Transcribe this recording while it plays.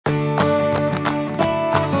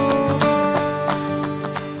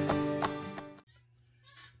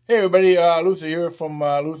Hey everybody, Luther here from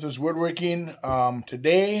Luther's Woodworking.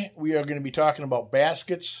 Today we are going to be talking about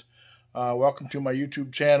baskets. Welcome to my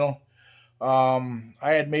YouTube channel. I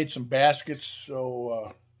had made some baskets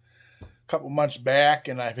a couple months back,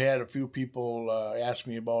 and I've had a few people ask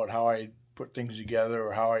me about how I put things together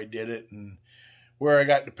or how I did it and where I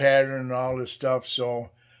got the pattern and all this stuff. So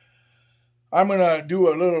I'm going to do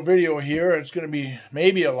a little video here. It's going to be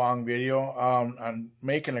maybe a long video on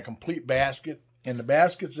making a complete basket. And the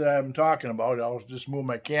baskets that I'm talking about, I'll just move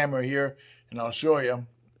my camera here and I'll show you.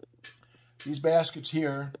 These baskets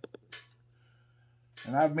here,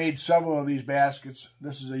 and I've made several of these baskets.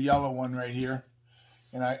 This is a yellow one right here.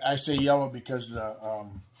 And I say yellow because the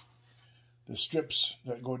strips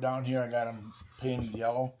that go down here, I got them painted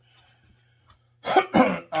yellow.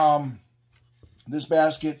 This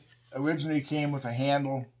basket originally came with a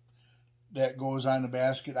handle that goes on the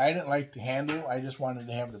basket. I didn't like the handle. I just wanted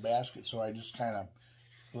to have the basket, so I just kind of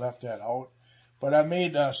left that out. But I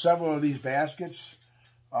made several of these baskets.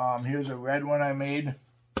 Here's a red one I made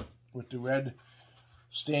with the red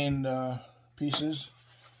stained pieces.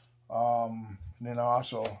 Then I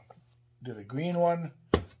also did a green one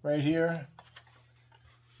right here.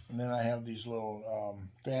 And then I have these little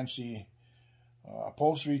fancy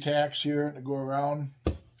upholstery tacks here to go around.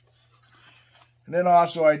 And then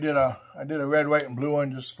also I did a red, white, and blue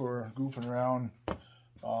one just for goofing around.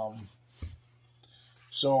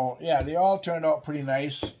 So yeah, they all turned out pretty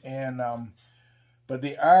nice, and but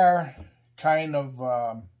they are kind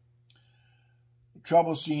of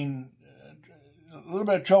troublesome. A little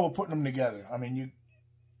bit of trouble putting them together. I mean,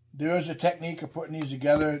 there is a technique of putting these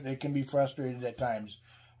together. They can be frustrated at times.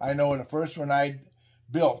 I know the first one I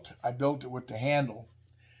built it with the handle,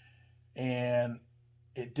 and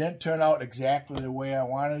it didn't turn out exactly the way I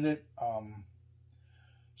wanted it.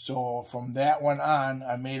 So from that one on,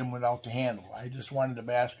 I made them without the handle. I just wanted a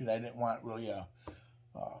basket. I didn't want really a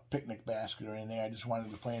picnic basket or anything. I just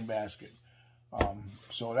wanted the plain basket.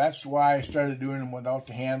 So that's why I started doing them without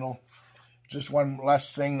the handle. Just one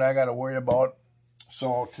less thing that I got to worry about.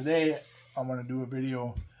 So today I'm going to do a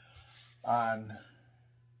video on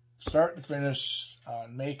start to finish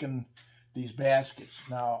on making these baskets.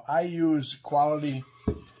 Now I use quality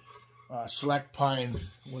select pine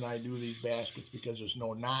when I do these baskets because there's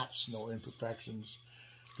no knots, no imperfections.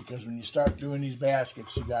 Because when you start doing these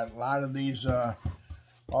baskets, you got a lot of these,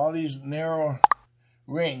 all these narrow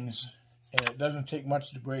rings, and it doesn't take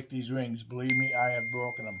much to break these rings. Believe me, I have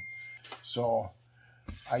broken them. So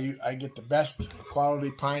I get the best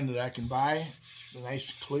quality pine that I can buy, the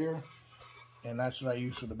nice clear, and that's what I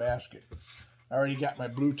use for the basket. I already got my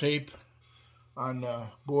blue tape on the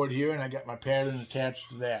board here, and I got my pattern attached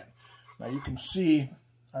to that. Now you can see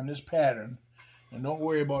on this pattern, and don't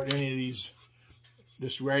worry about any of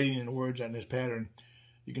this writing and words on this pattern.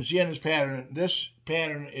 You can see on this pattern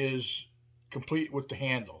is complete with the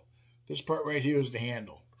handle. This part right here is the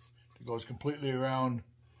handle. It goes completely around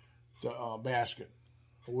the basket.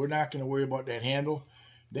 But we're not going to worry about that handle.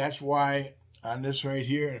 That's why on this right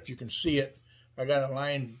here, if you can see it, I got a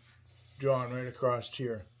line drawn right across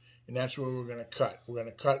here. And that's where we're going to cut. We're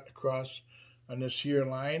going to cut across on this here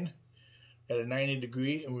line at a 90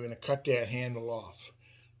 degree, and we're going to cut that handle off.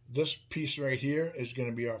 This piece right here is going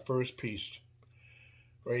to be our first piece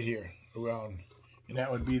right here around. And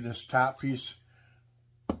that would be this top piece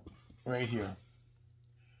right here.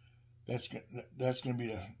 That's going to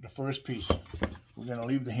be the first piece. We're going to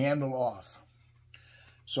leave the handle off.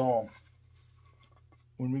 So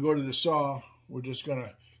when we go to the saw, we're just going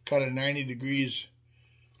to cut at 90 degrees.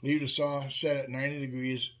 Leave the saw set at 90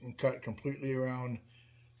 degrees and cut completely around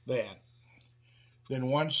that. Then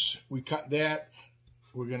once we cut that,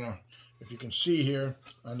 we're going to, if you can see here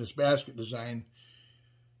on this basket design,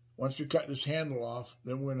 once we cut this handle off,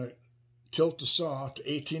 then we're going to tilt the saw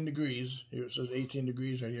to 18 degrees. Here it says 18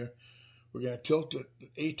 degrees right here. We're going to tilt it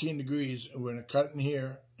 18 degrees, and we're going to cut it in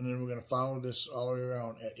here, and then we're going to follow this all the way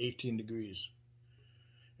around at 18 degrees.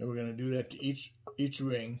 And we're going to do that to each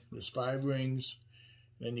ring. There's 5 rings.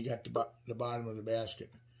 Then you got the bottom of the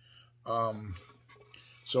basket.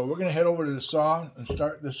 So we're going to head over to the saw and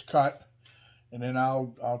start this cut, and then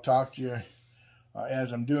I'll talk to you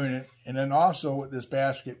as I'm doing it. And then also with this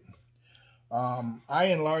basket, I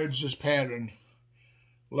enlarged this pattern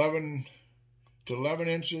 11 to 11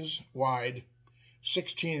 inches wide,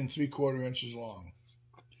 16 3/4 inches long.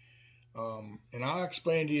 And I'll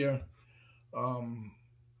explain to you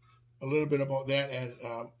a little bit about that as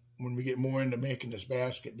when we get more into making this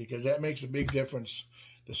basket, because that makes a big difference.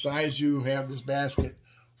 The size you have this basket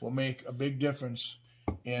will make a big difference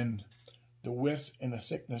in the width and the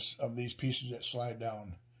thickness of these pieces that slide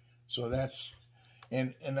down. So that's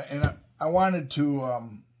And I wanted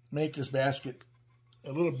to make this basket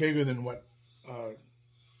a little bigger than what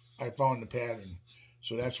I found the pattern.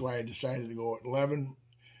 So that's why I decided to go at 11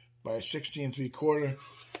 by 16 3/4.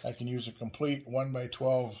 I can use a complete 1 by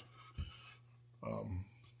 12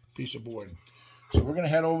 piece of board. So we're going to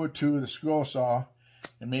head over to the scroll saw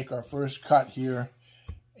and make our first cut here,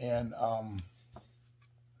 and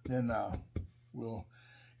then we'll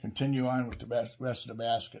continue on with the rest of the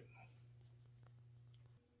basket.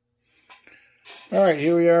 All right,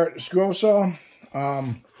 here we are at the scroll saw.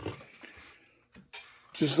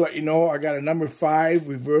 Just to let you know, I got a number 5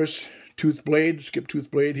 reverse tooth blade, skip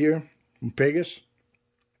tooth blade here from Pegasus.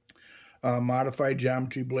 Modified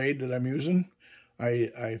geometry blade that I'm using.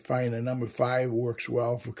 I find the number 5 works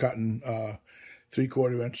well for cutting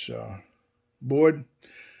 3/4 inch board.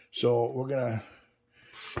 So we're gonna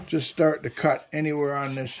just start to cut anywhere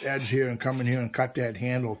on this edge here and come in here and cut that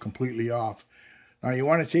handle completely off. Now you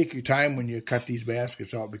want to take your time when you cut these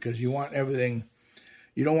baskets out, because you want everything,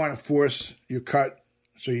 you don't want to force your cut,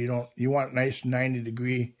 so you want nice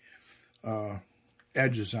 90-degree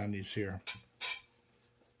edges on these here.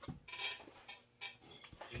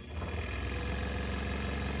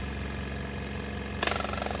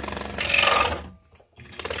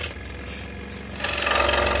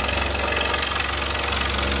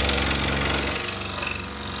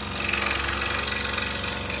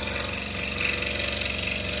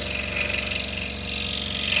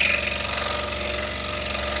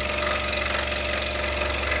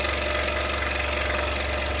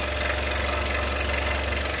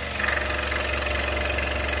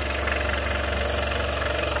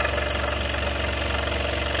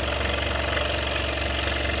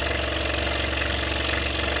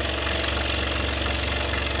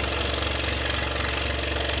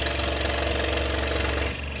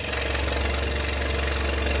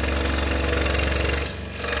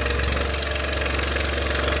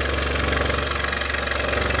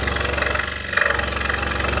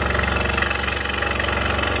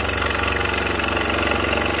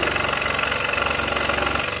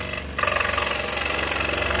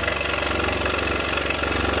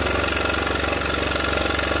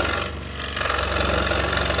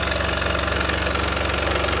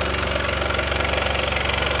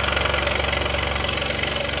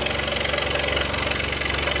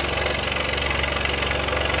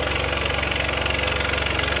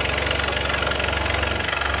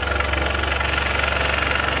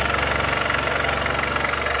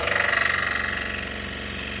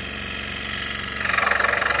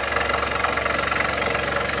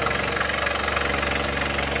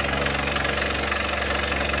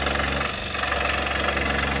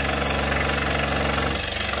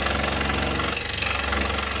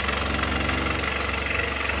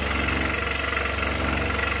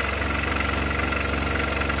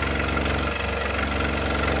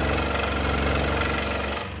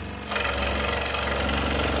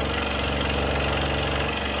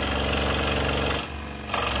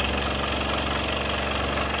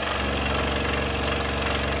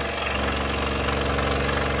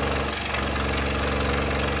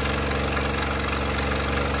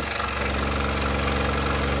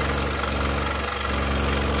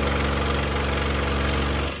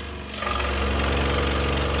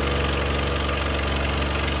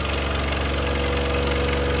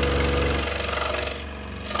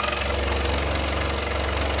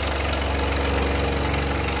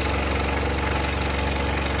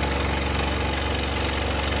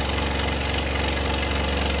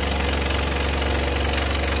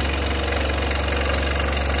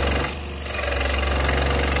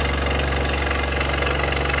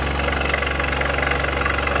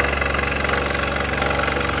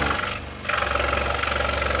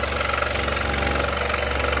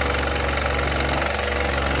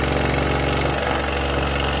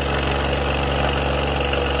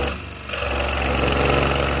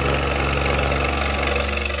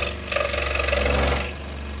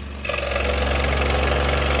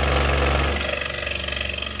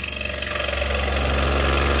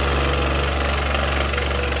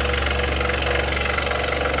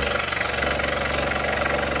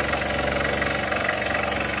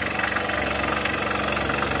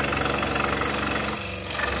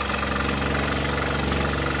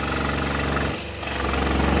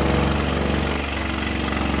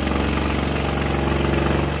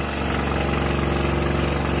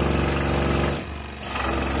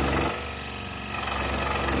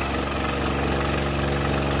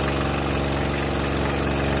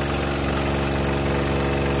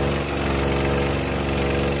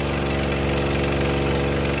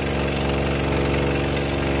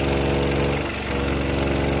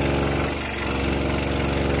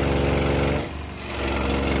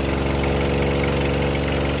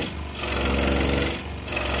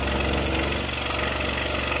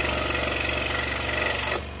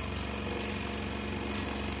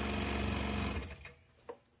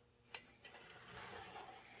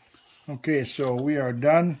 Okay, so we are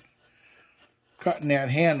done cutting that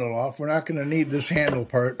handle off. We're not going to need this handle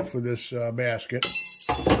part for this basket.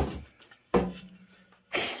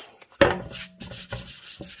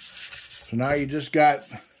 So now you just got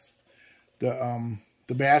the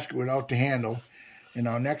basket without the handle. And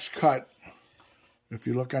our next cut, if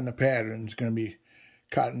you look on the pattern, it's going to be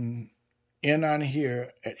cutting in on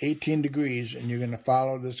here at 18 degrees, and you're going to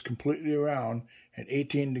follow this completely around at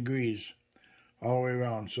 18 degrees all the way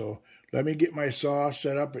around. So let me get my saw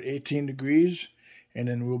set up at 18 degrees, and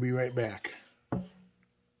then we'll be right back.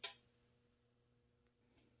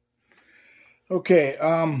 Okay,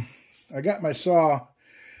 I got my saw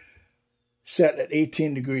set at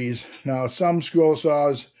 18 degrees. Now, some scroll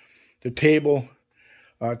saws, the table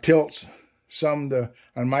tilts. Some,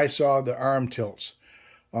 on my saw, the arm tilts.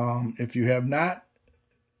 If you have not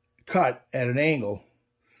cut at an angle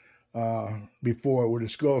before with a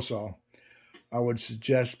scroll saw, I would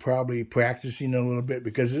suggest probably practicing a little bit,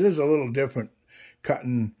 because it is a little different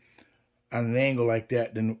cutting on an angle like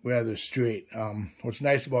that than rather straight. What's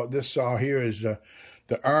nice about this saw here is the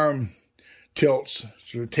arm tilts,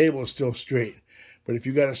 so the table is still straight. But if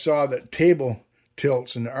you got a saw that table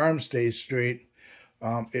tilts and the arm stays straight,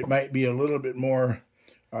 it might be a little bit more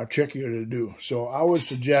trickier to do. So I would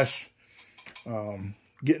suggest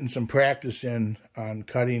getting some practice in on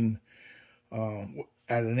cutting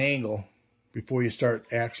at an angle before you start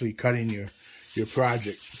actually cutting your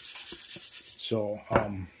project. So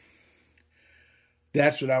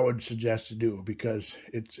that's what I would suggest to do, because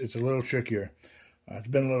it's a little trickier. It's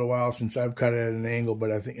been a little while since I've cut it at an angle,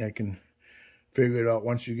 but I think I can figure it out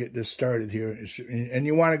once you get this started here. And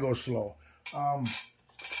you want to go slow.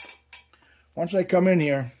 Once I come in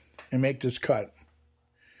here and make this cut,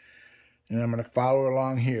 and I'm going to follow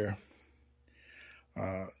along here,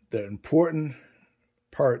 the important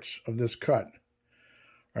parts of this cut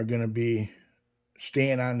are going to be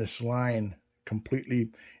staying on this line completely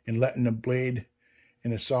and letting the blade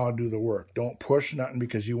and the saw do the work. Don't push nothing,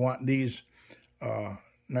 because you want these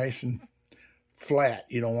nice and flat.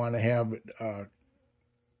 You don't want to have it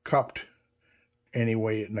cupped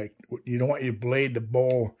anyway. Like, you don't want your blade to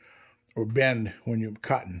bow or bend when you're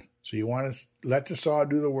cutting. So you want to let the saw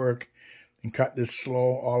do the work and cut this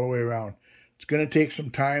slow all the way around. It's going to take some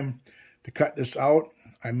time to cut this out.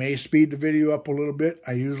 I may speed the video up a little bit.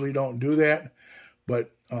 I usually don't do that.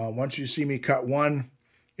 But once you see me cut one,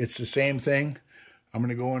 it's the same thing. I'm going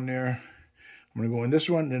to go in there. I'm going to go in this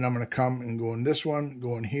one. Then I'm going to come and go in this one,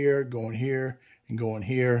 go in here, and go in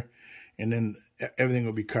here. And then everything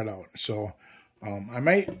will be cut out. So I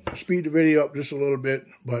might speed the video up just a little bit,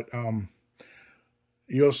 but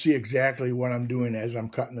you'll see exactly what I'm doing as I'm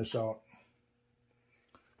cutting this out.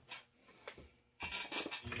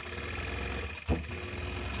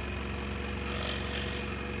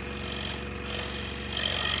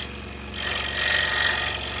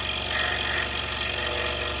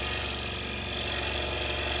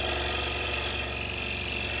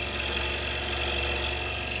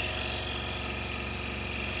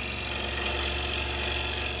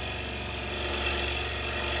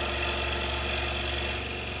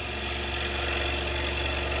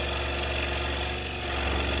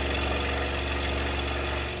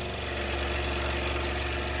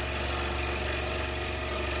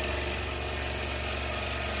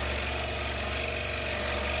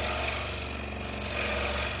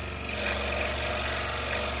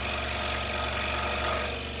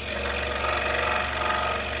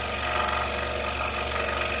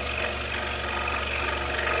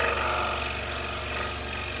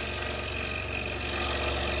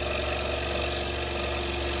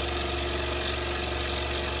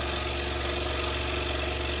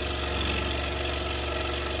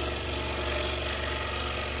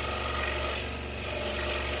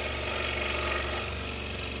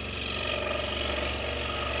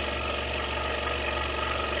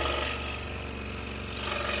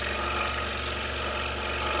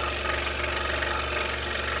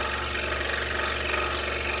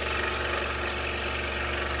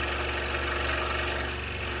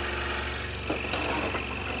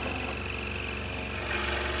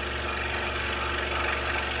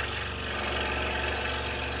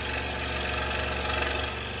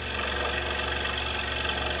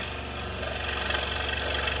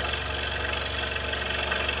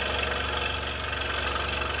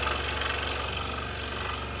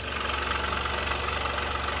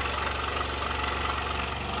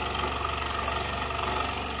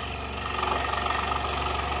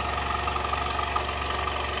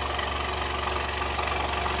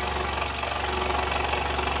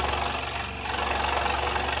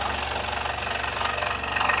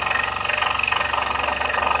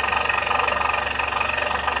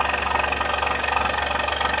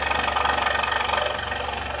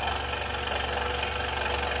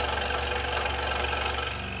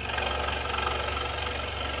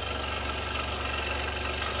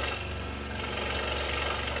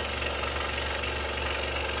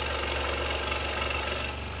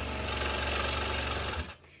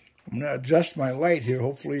 to adjust my light here.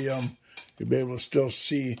 Hopefully you'll be able to still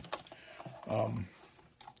see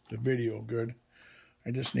the video good.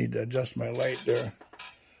 I just need to adjust my light there.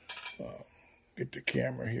 Get the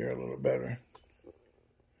camera here a little better.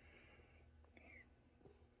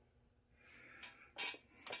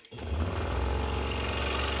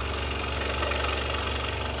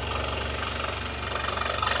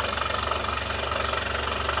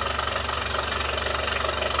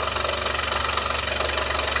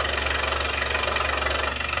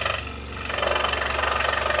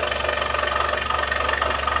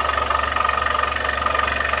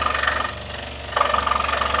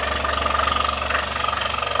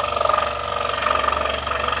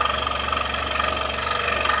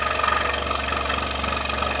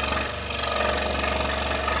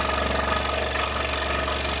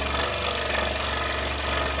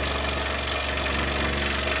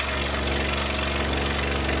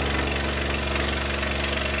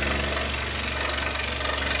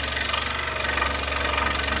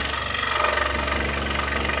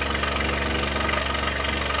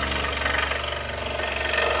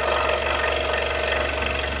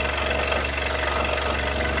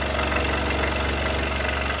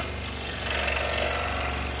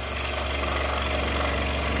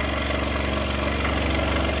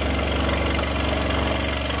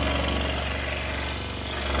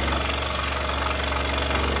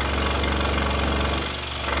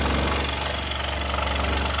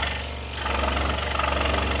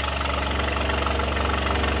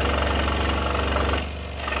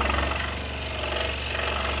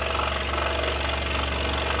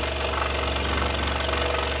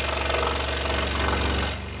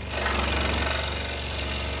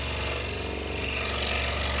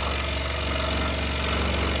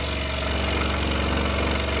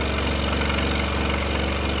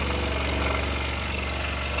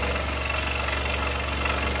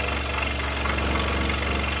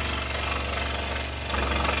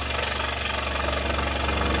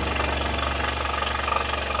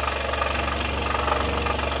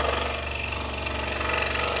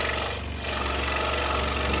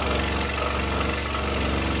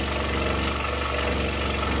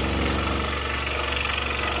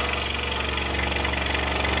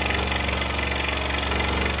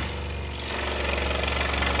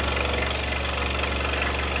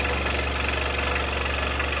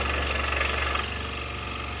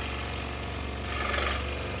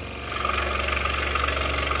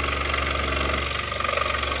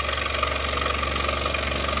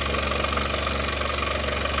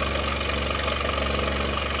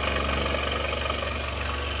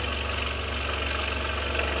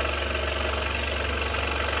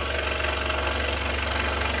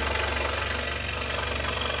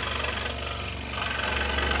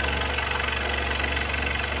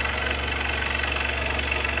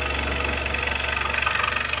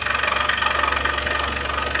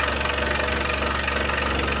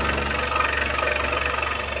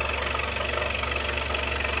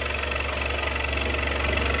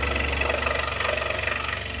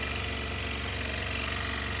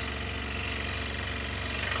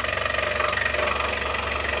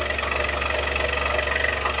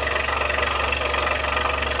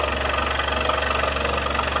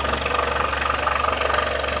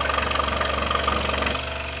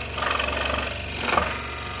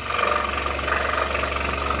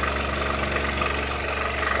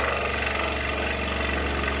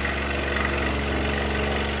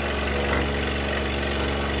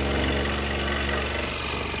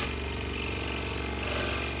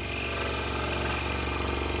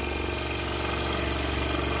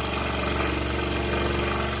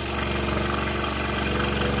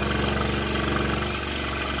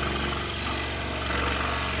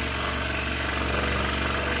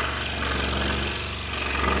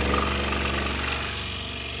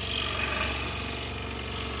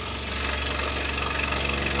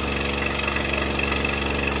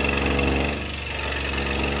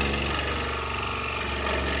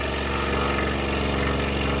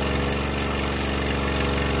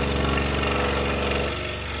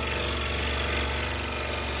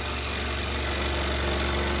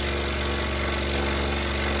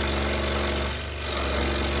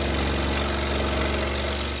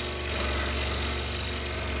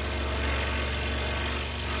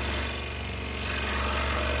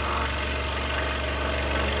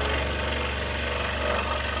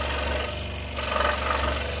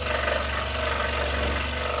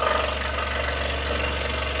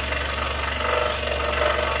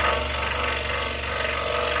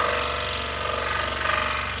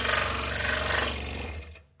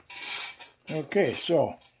 Okay,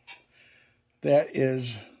 so that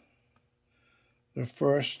is the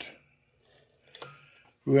first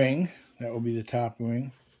ring. That will be the top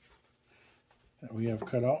ring that we have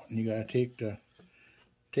cut out, and you got to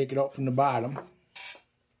take it out from the bottom.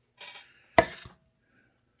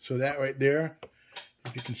 So that right there,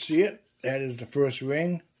 if you can see it, that is the first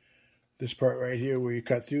ring. This part right here where you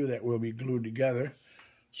cut through, that will be glued together.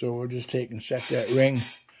 So we'll just take and set that ring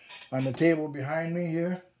on the table behind me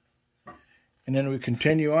here. And then we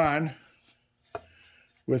continue on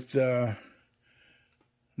with the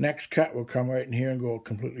next cut. We'll come right in here and go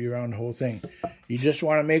completely around the whole thing. You just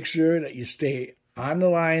want to make sure that you stay on the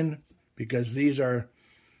line, because these are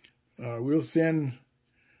real thin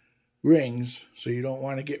rings, so you don't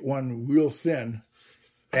want to get one real thin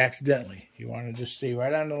accidentally. You want to just stay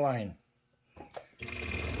right on the line.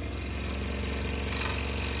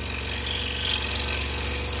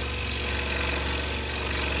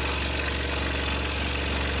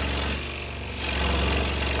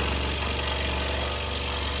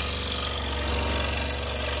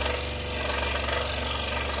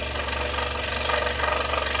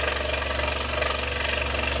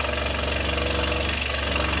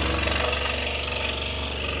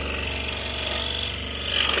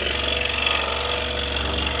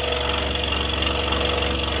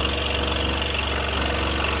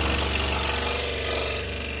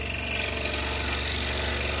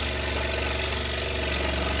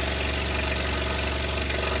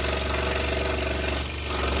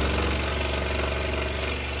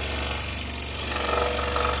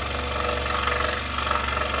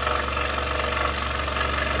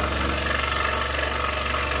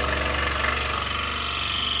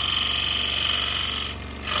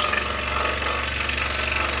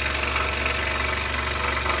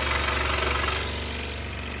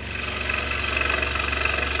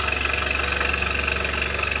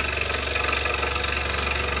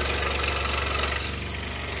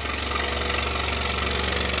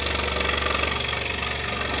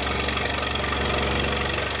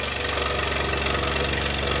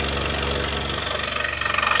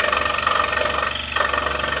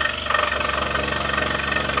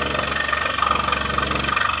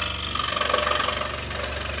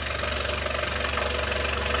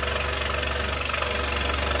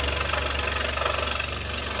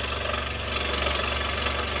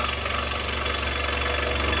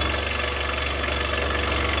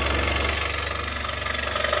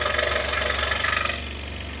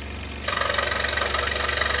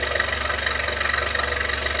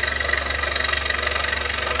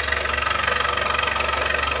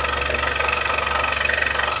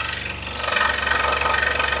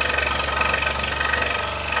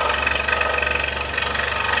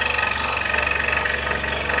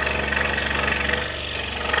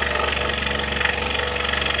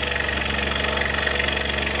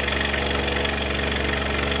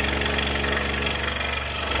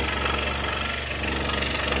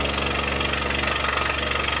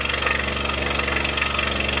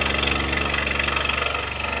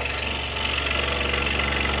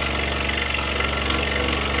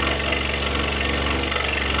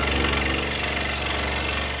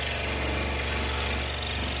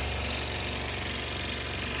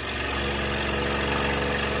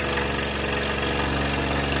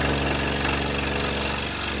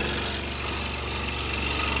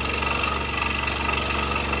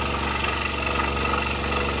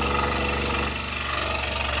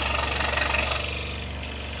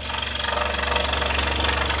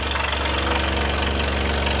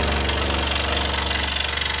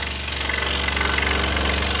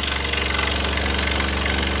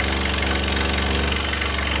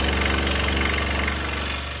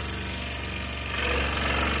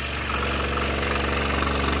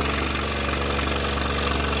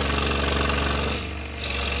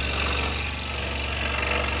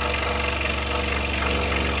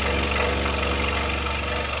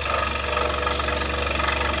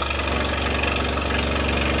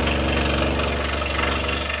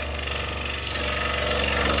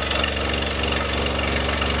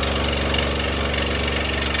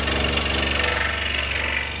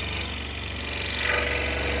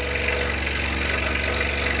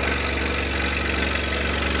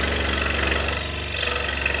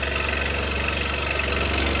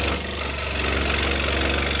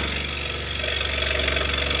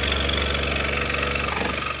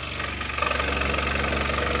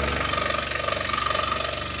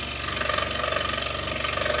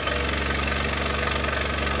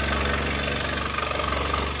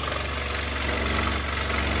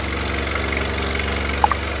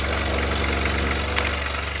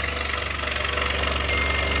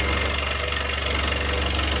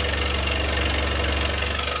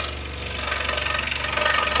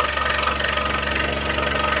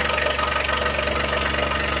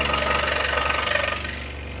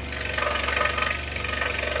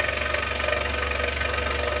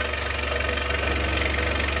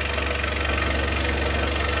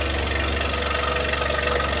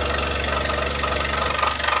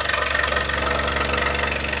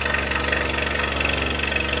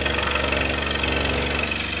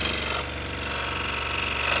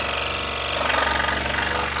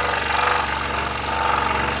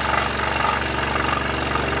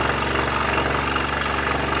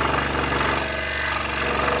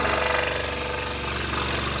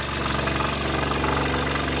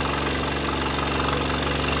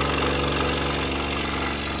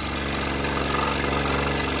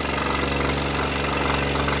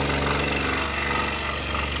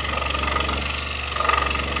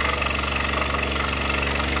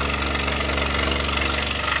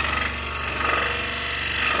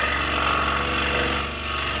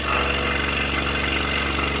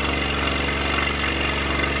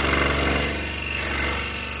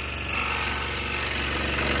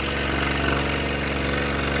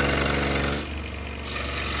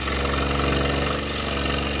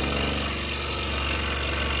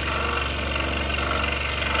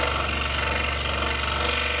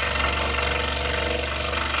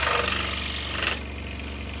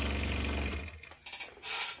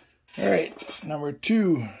 number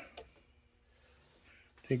 2.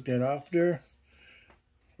 Take that off there.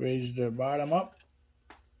 Raise the bottom up.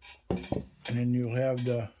 And then you'll have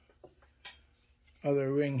the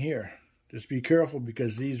other ring here. Just be careful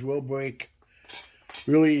because these will break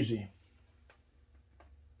real easy.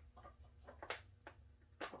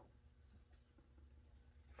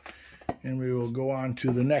 And we will go on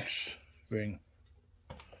to the next ring.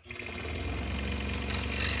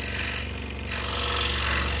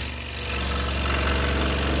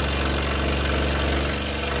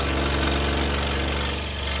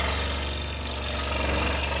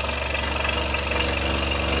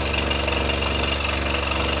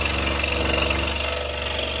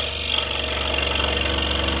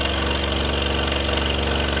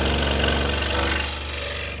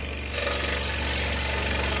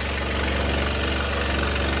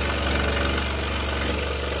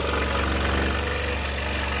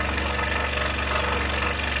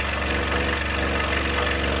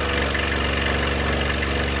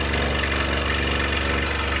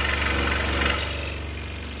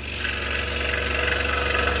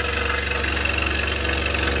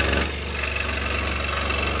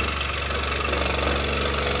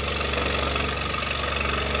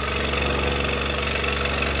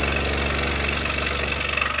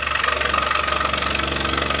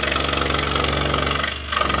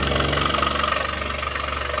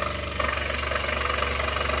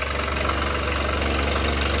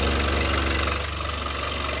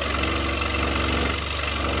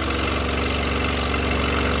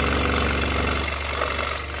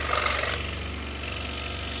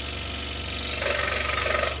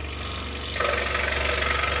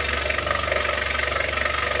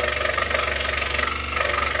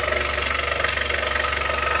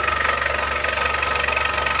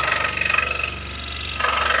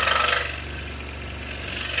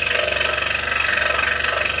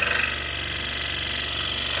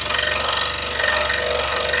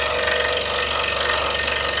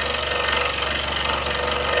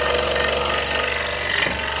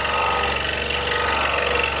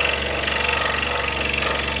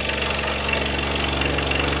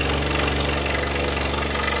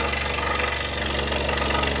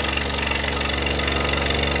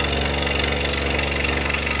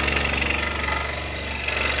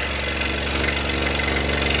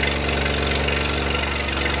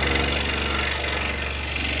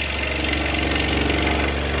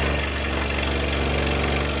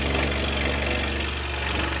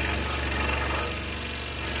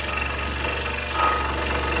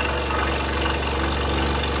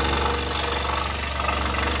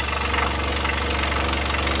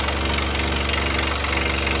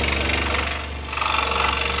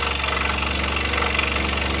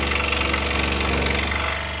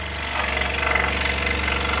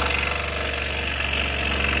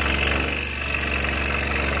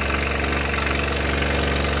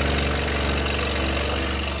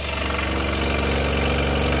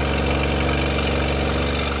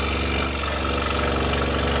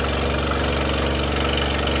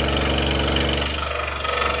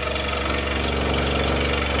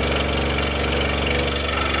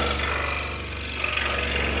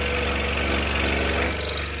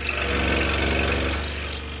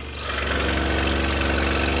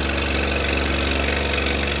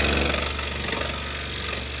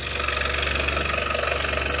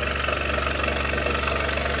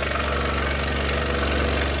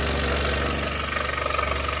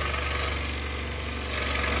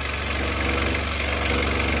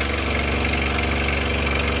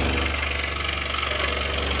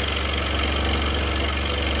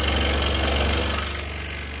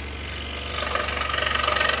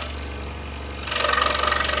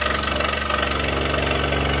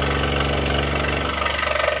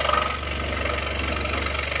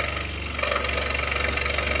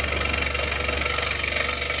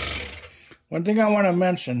 One thing I want to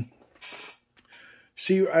mention,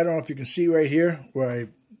 see, I don't know if you can see right here where I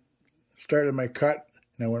started my cut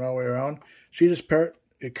and I went all the way around. See this part?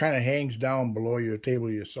 It kind of hangs down below your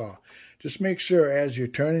table you saw. Just make sure as you're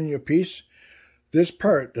turning your piece, this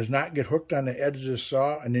part does not get hooked on the edge of the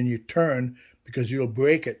saw and then you turn, because you'll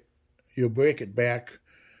break it. You'll break it back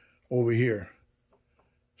over here.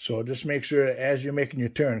 So just make sure that as you're making your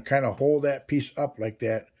turn, kind of hold that piece up like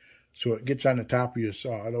that so it gets on the top of your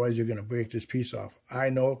saw. Otherwise, you're going to break this piece off. I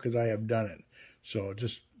know because I have done it. So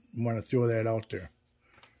just want to throw that out there.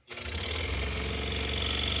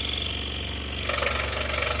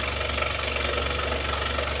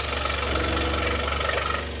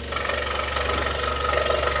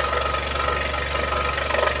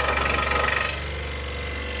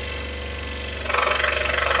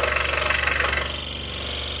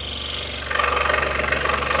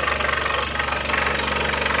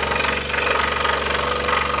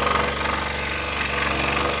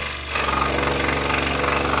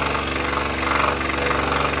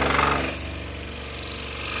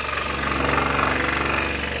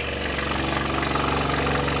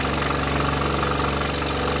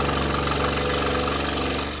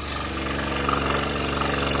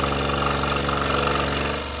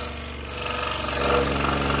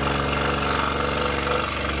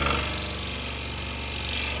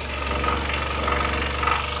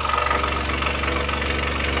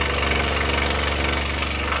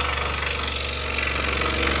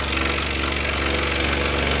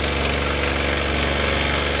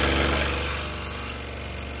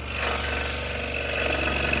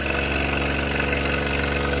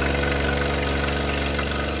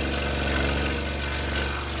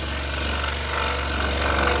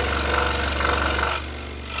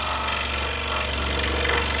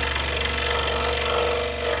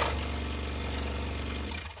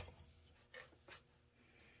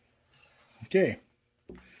 Okay,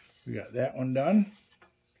 we got that one done.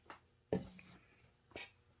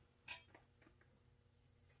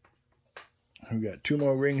 We got 2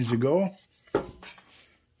 more rings to go.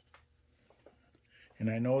 And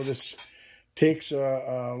I know this takes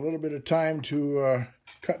a little bit of time to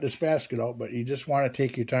cut this basket out, but you just want to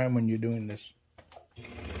take your time when you're doing this.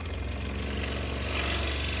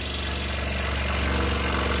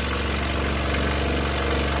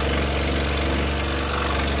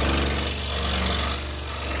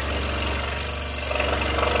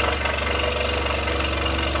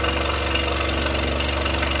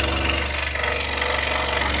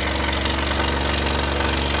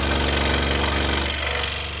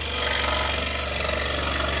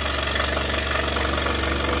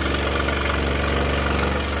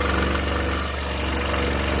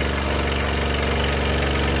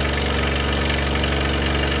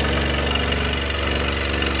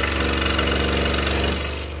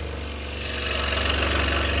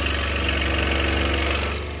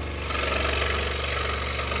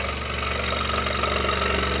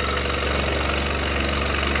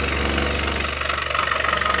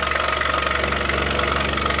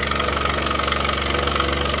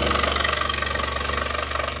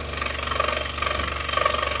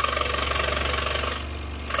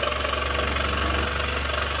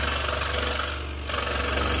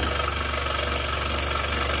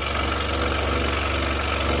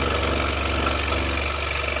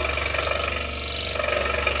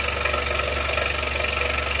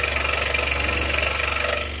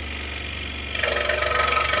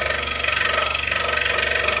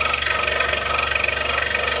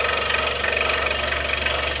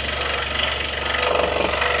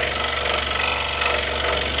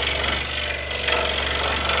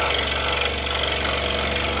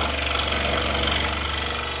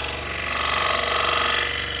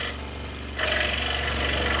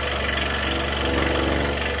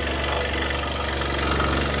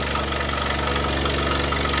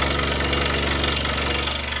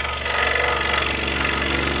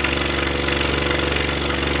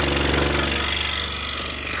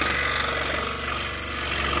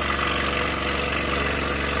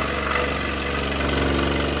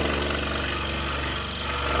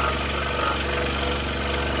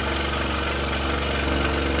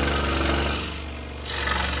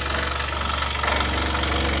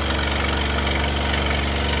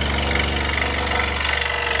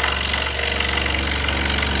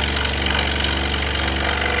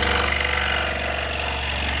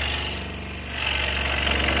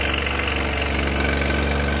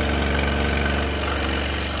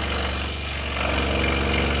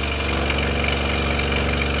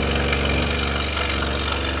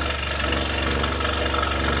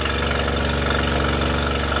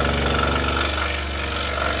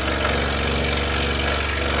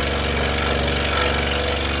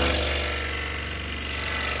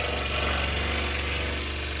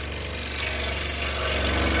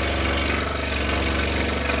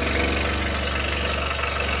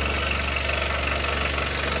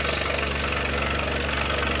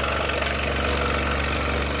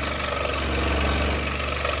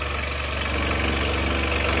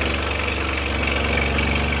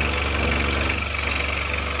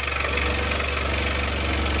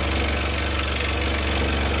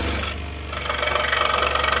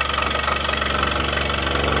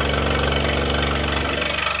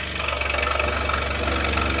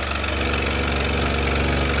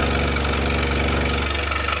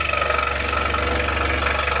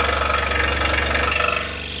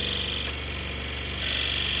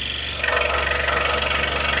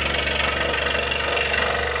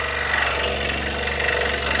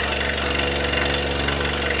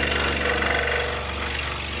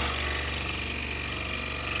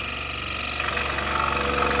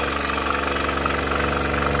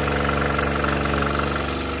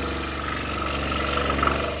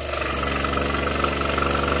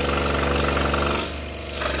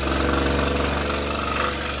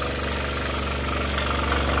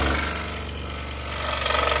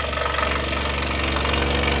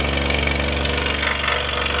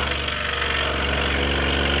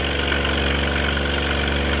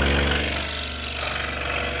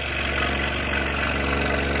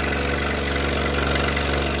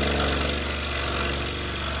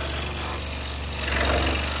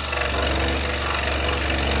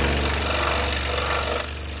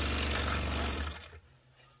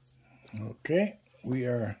 Okay, we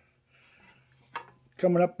are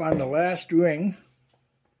coming up on the last ring.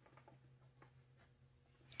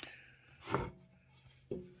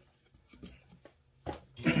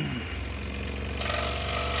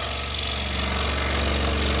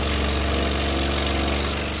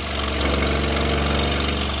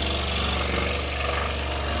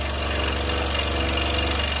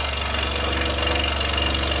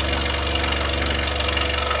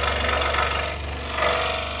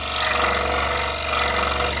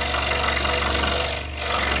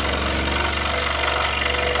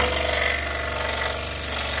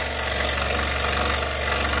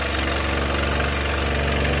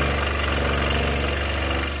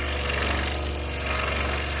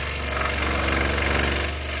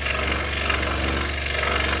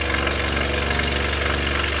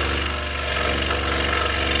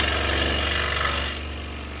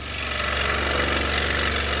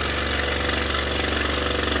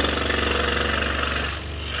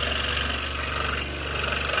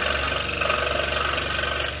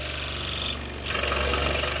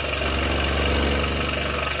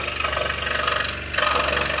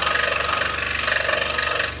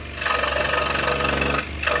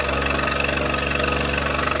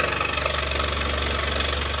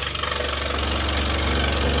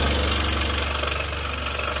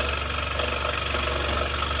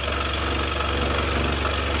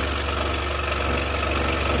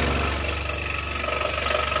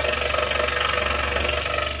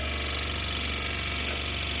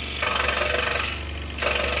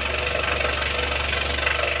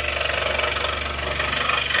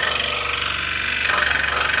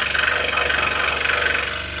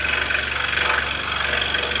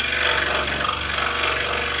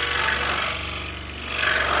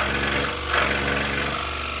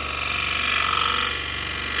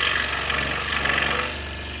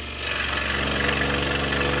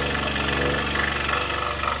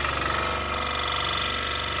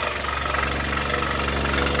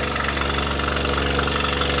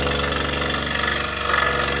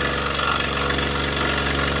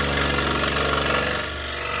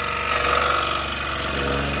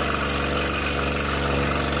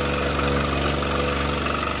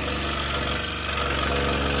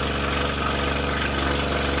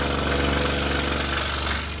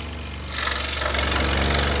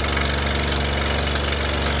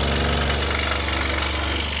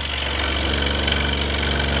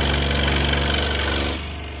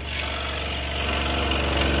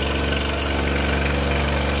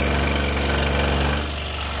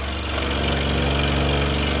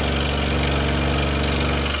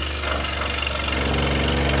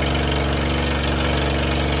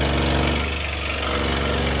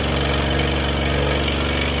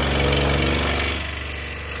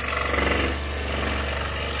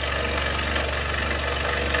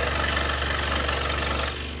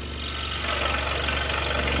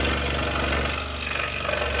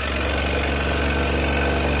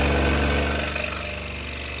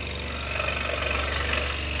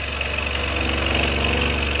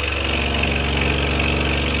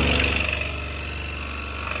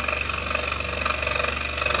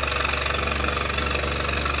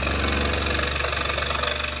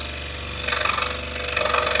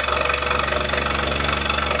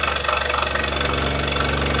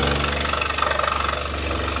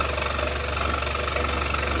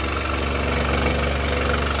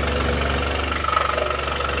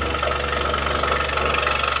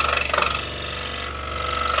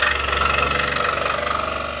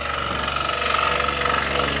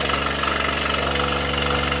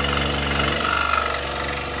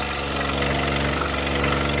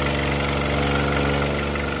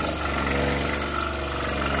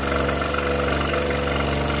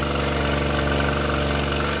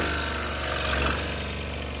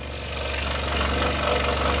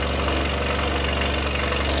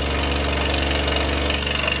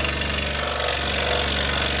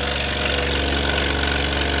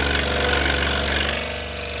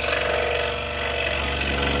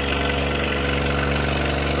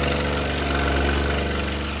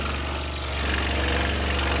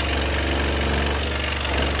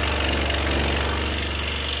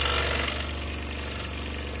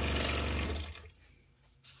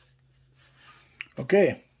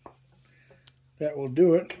 Okay, that will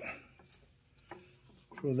do it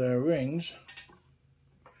for the rings.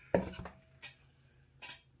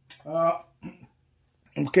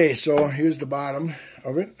 Okay, so here's the bottom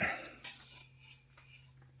of it.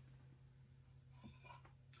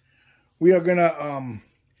 We are gonna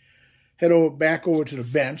head back over to the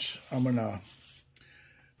bench. I'm gonna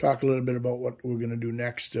talk a little bit about what we're gonna do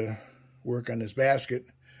next to work on this basket,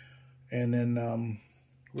 and then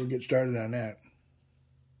we'll get started on that.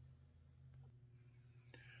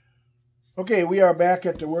 Okay, we are back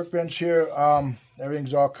at the workbench here.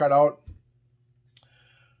 Everything's all cut out.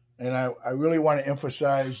 And I really want to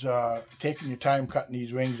emphasize taking your time cutting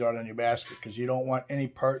these rings out on your basket, because you don't want any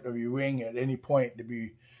part of your ring at any point to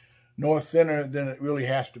be no thinner than it really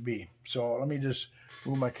has to be. So let me just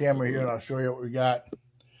move my camera here and I'll show you what we got.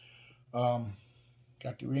 Got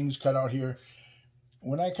the rings cut out here.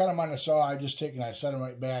 When I cut them on the saw, I just take and I set them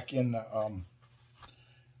right back in the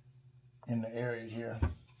area here.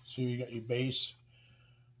 So you got your base,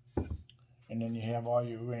 and then you have all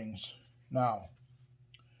your rings. Now,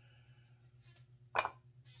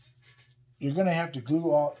 you're going to have to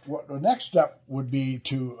glue all. What the next step would be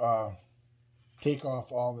to take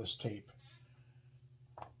off all this tape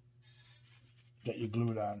that you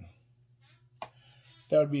glued on.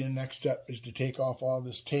 That would be the next step, is to take off all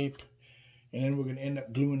this tape, and then we're going to end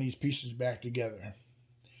up gluing these pieces back together.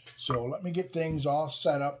 So let me get things all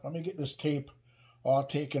set up. Let me get this tape all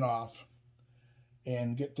taken off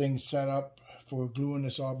and get things set up for gluing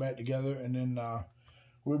this all back together, and then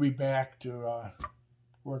we'll be back to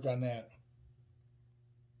work on that.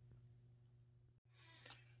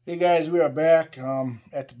 Hey guys, we are back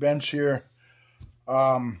at the bench here.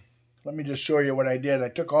 Let me just show you what I did. I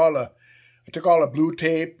took all the blue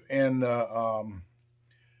tape and the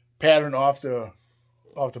pattern off the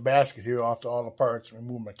basket here, off all the parts. Let me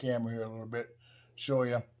move my camera here a little bit, show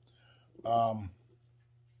you.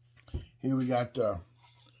 Here we got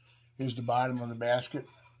here's the bottom of the basket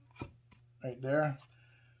right there.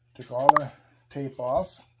 Took all the tape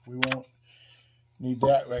off. We won't need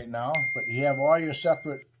that right now, but you have all your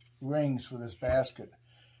separate rings for this basket.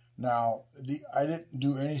 Now, I didn't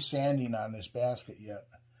do any sanding on this basket yet.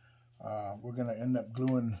 We're going to end up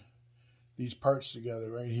gluing these parts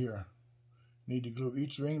together right here. Need to glue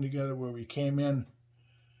each ring together where we came in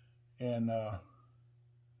and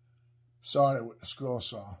sawed it with the scroll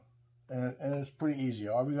saw. And it's pretty easy.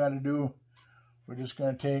 All we got to do, we're just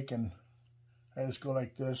going to take and I just go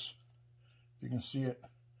like this. You can see it.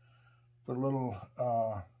 Put a little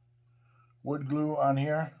wood glue on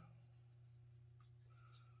here.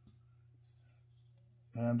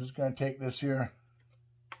 And I'm just going to take this here.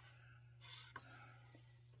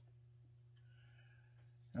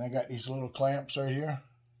 And I got these little clamps right here.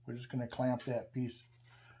 We're just going to clamp that piece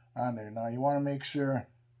on there. Now you want to make sure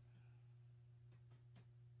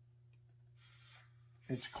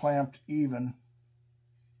it's clamped even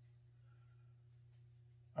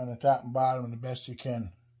on the top and bottom the best you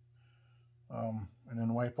can. And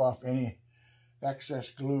then wipe off any excess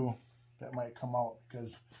glue that might come out,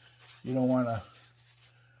 because you don't want to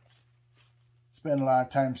spend a lot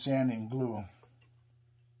of time sanding glue.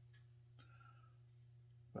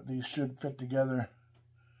 But these should fit together.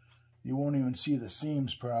 You won't even see the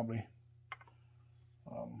seams probably.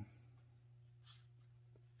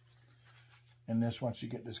 And this, once you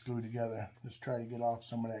get this glue together, just try to get off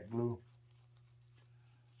some of that glue.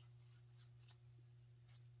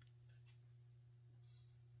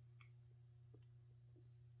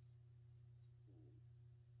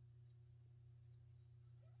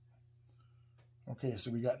 Okay,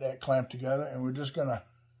 so we got that clamped together, and we're just gonna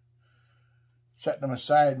set them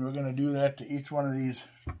aside, and we're gonna do that to each one of these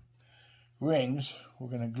rings. We're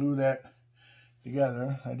gonna glue that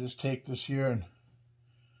together. I just take this here and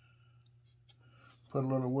put a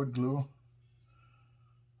little wood glue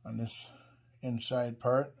on this inside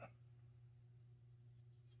part.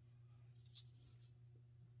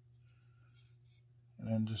 And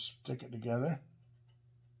then just stick it together.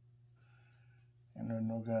 And then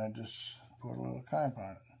we're going to just put a little clamp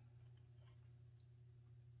on it.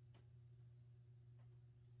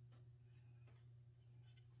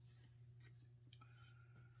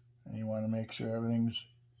 And you want to make sure everything's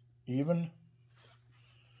even.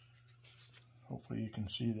 Hopefully you can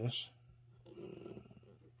see this.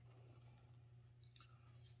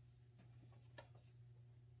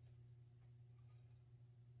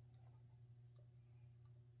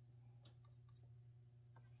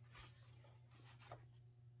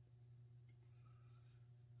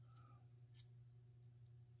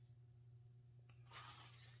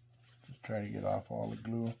 Just try to get off all the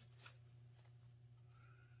glue.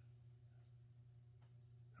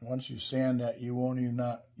 once you sand that, you will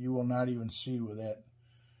not even see where that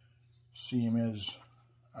seam is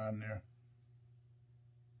on there.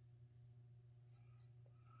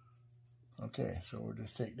 Okay, so we'll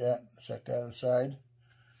just take that, set that aside,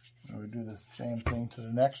 and we'll do the same thing to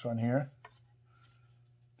the next one here.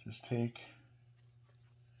 Just take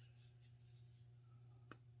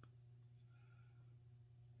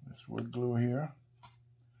this wood glue here.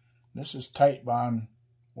 This is Titebond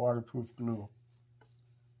waterproof glue.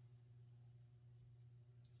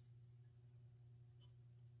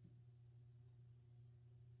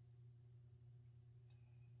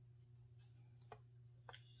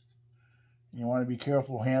 You want to be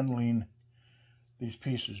careful handling these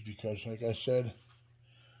pieces because, like I said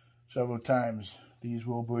several times, these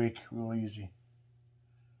will break real easy.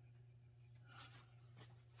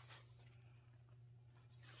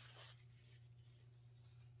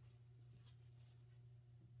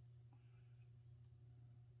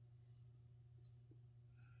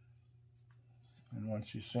 And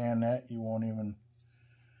once you sand that, you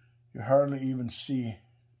hardly even see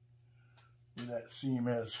where that seam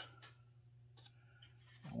is.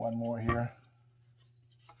 One more here.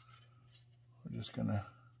 We're just gonna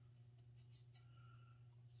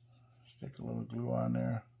stick a little glue on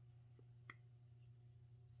there.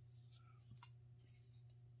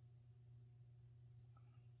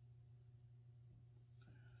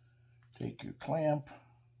 Take your clamp.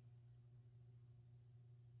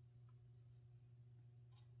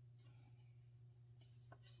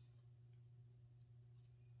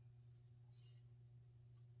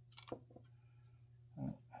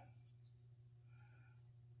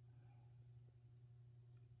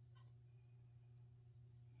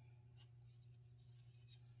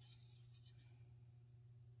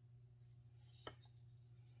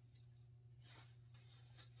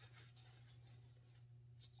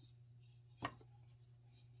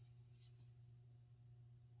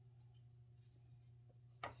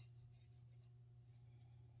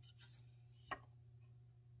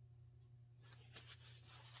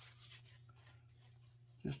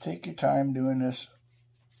 Just take your time doing this.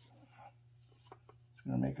 It's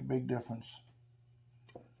going to make a big difference.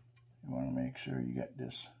 You want to make sure you get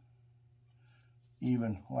this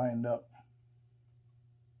even lined up.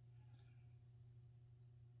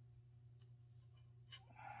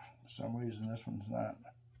 For some reason this one's not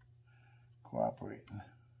cooperating.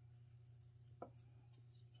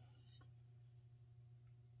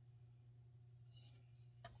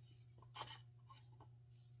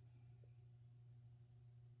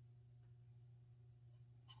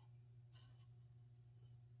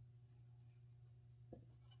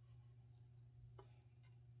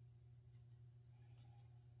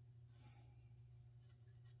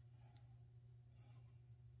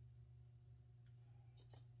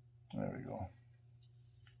 There we go.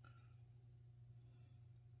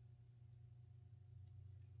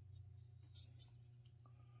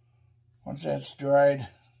 Once that's dried,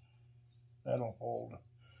 that'll hold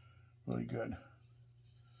really good.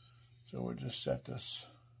 So we'll just set this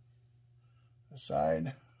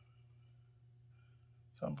aside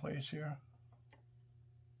someplace here.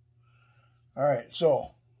 All right,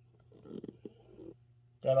 so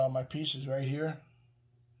got all my pieces right here.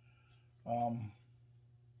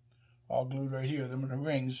 All glued right here. Them are the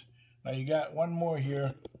rings. Now you got one more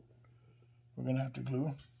here we're going to have to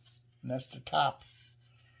glue, and that's the top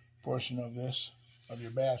portion of this, of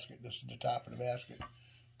your basket. This is the top of the basket.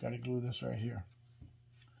 Got to glue this right here.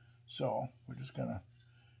 So we're just going to,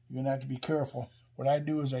 you're going to have to be careful. What I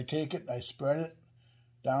do is I take it, I spread it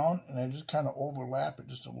down, and I just kind of overlap it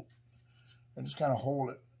just a little. I just kind of hold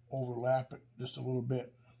it, overlap it just a little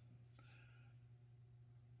bit,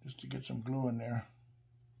 just to get some glue in there.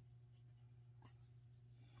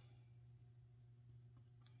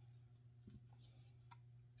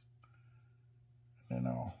 And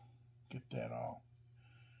I'll get that all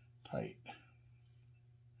tight.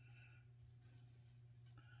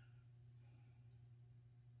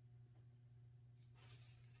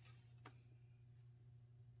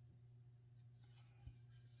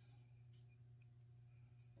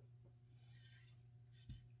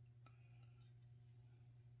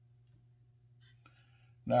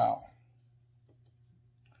 Now,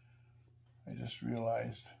 I just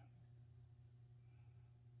realized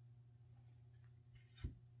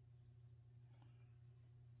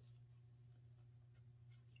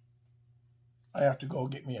I have to go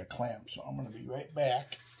get me a clamp, so I'm going to be right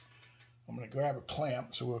back. I'm going to grab a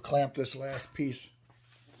clamp, so we'll clamp this last piece.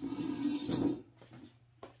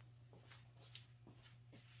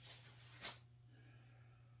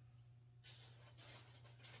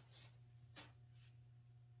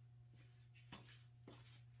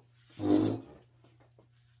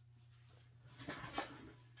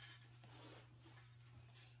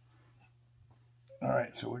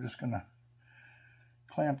 Alright, so we're just going to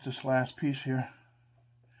clamp this last piece here.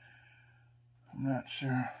 I'm not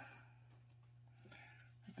sure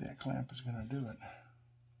if that clamp is going to do it.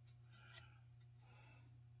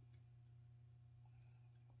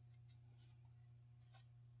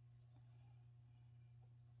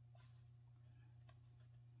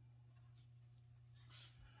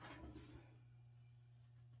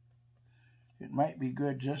 It might be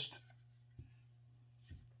good just...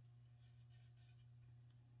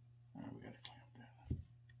 Oh, we got to clamp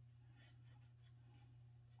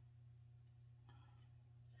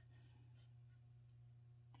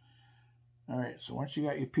that. Alright, so once you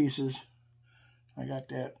got your pieces, I got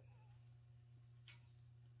that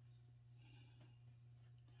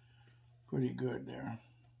pretty good there.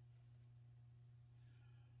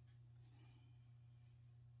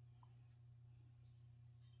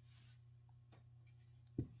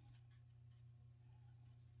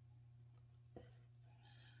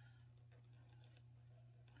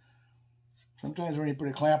 Sometimes when you put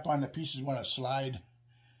a clamp on, the pieces want to slide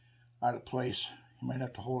out of place. You might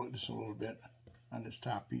have to hold it just a little bit on this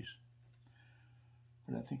top piece.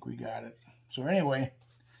 But I think we got it. So anyway,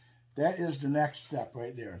 that is the next step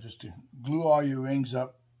right there. Just to glue all your rings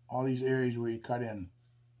up, all these areas where you cut in.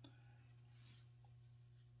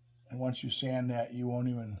 And once you sand that, you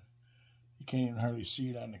can't even hardly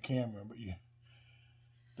see it on the camera, but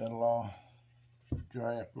that'll all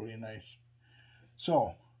dry up really nice.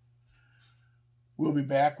 So, we'll be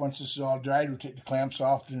back once this is all dried. We'll take the clamps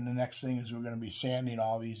off, and the next thing is we're going to be sanding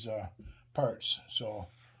all these parts. So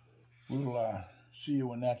we'll see you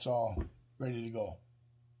when that's all ready to go.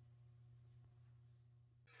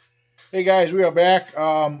 Hey guys, we are back.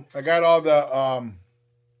 I got all the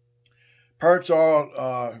parts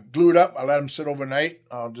all glued up. I let them sit overnight.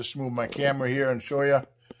 I'll just move my camera here and show you.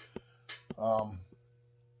 I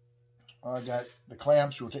got the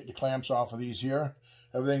clamps. We'll take the clamps off of these here.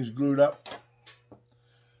 Everything's glued up.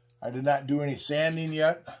 I did not do any sanding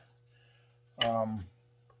yet.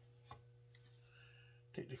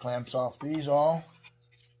 Take the clamps off these all.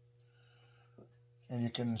 And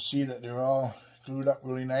you can see that they're all glued up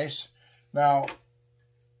really nice. Now,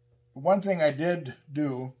 one thing I did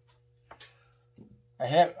do,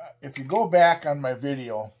 if you go back on my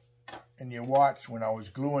video and you watch when I was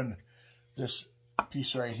gluing this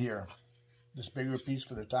piece right here, this bigger piece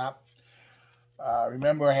for the top,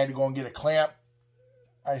 remember I had to go and get a clamp.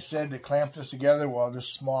 I said to clamp this together. Well, this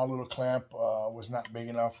small little clamp was not big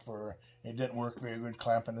enough it didn't work very good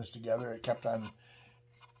clamping this together. It kept on,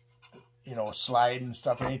 sliding and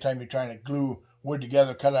stuff. Anytime you're trying to glue wood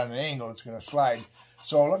together, cut at an angle, it's going to slide.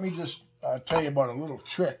 So let me just tell you about a little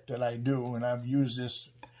trick that I do, and I've used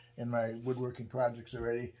this in my woodworking projects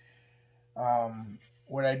already.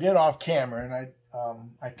 What I did off camera, and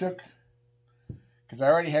I took, because I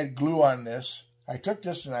already had glue on this, I took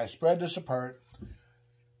this and I spread this apart.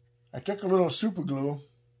 I took a little super glue,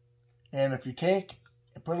 and if you take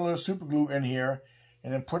and put a little super glue in here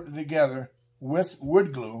and then put it together with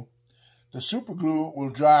wood glue, the super glue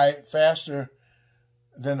will dry faster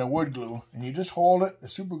than the wood glue. And you just hold it, the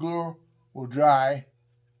super glue will dry,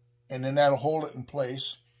 and then that'll hold it in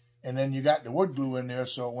place. And then you got the wood glue in there,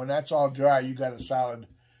 so when that's all dry, you got a solid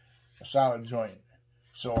joint.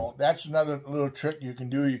 So that's another little trick you can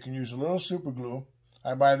do. You can use a little super glue.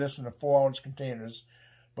 I buy this in the 4-ounce containers.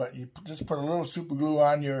 But you just put a little super glue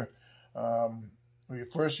on your,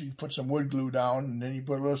 first you put some wood glue down, and then you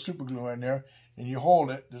put a little super glue in there, and you hold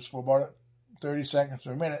it just for about 30 seconds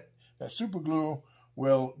or a minute. That super glue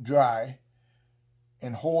will dry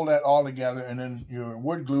and hold that all together, and then your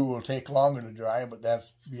wood glue will take longer to dry, but that'll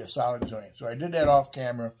be a solid joint. So I did that off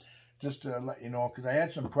camera just to let you know, because I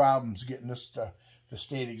had some problems getting this to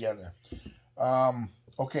stay together.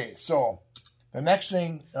 Okay, so the next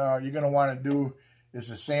thing you're going to want to do is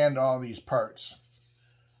to sand all these parts.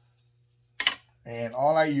 And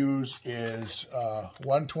all I use is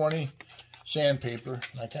 120 sandpaper.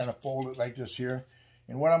 I kind of fold it like this here.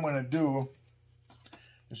 And what I'm going to do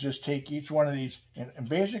is just take each one of these, and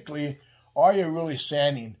basically all you're really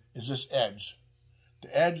sanding is this edge.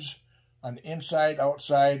 The edge on the inside,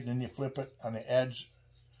 outside, and then you flip it on the edge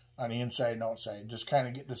on the inside and outside. Just kind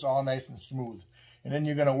of get this all nice and smooth. And then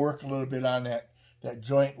you're going to work a little bit on that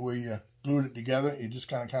joint where you glued it together. You just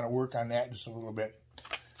kind of work on that just a little bit.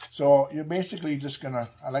 So you're basically just going to,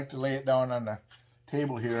 I like to lay it down on the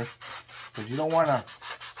table here, because you don't want to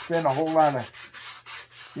spend a whole lot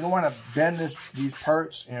of, you don't want to bend these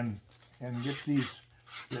parts and get these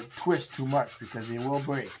that twist too much, because they will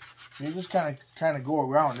break. So you just kind of go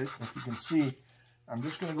around it. If you can see, I'm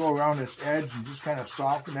just going to go around this edge and just kind of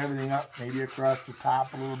soften everything up, maybe across the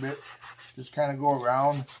top a little bit. Just kind of go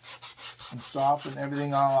around and soften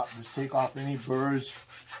everything all up. Just take off any burrs.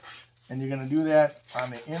 And you're going to do that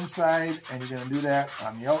on the inside, and you're going to do that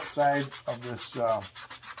on the outside of this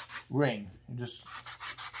ring. And just,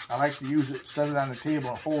 I like to use it, set it on the table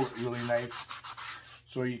and hold it really nice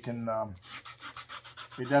so you can,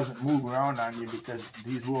 it doesn't move around on you, because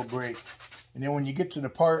these will break. And then when you get to the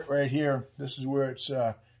part right here, this is where it's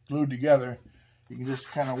glued together. You can just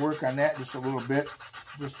kind of work on that just a little bit,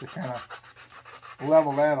 just to kind of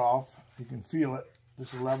level that off. You can feel it,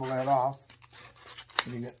 just to level that off.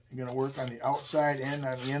 And you're going to work on the outside and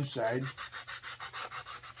on the inside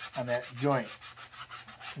on that joint.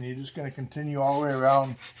 And you're just going to continue all the way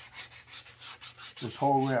around this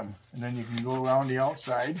whole rim. And then you can go around the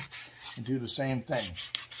outside and do the same thing.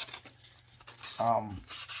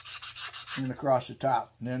 And across the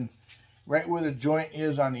top. And then right where the joint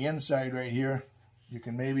is on the inside right here, you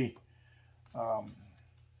can maybe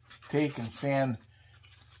take and sand.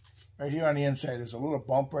 Right here on the inside, there's a little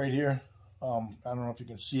bump right here. I don't know if you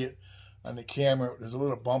can see it on the camera. There's a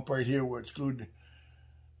little bump right here where it's glued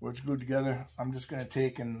together. I'm just going to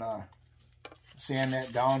take and sand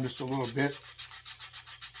that down just a little bit.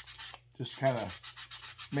 Just kind of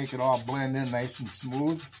make it all blend in nice and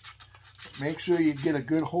smooth. Make sure you get a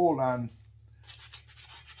good hold on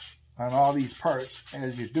all these parts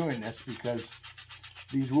as you're doing this, because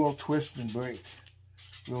these will twist and break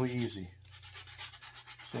really easy.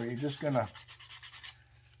 So you're just going to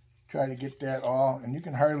try to get that all, and you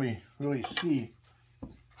can hardly really see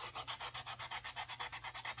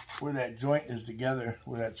where that joint is together,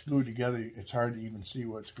 where that's glued together. It's hard to even see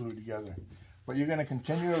where it's glued together. But you're going to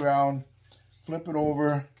continue around, flip it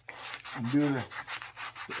over, and do the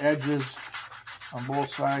edges on both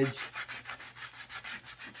sides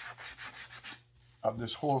of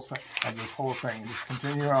this whole thing. Just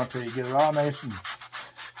continue around until you get it all nice and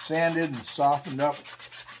sanded and softened up.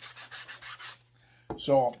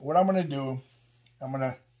 So what I'm going to do, I'm going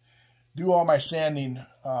to do all my sanding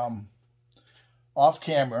off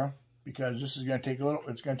camera, because this is going to take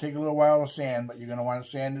it's going to take a little while to sand, but you're going to want to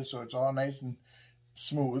sand it so it's all nice and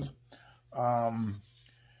smooth.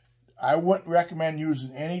 I wouldn't recommend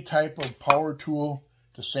using any type of power tool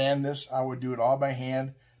to sand this. I would do it all by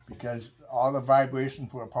hand, because all the vibration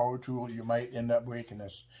for a power tool, you might end up breaking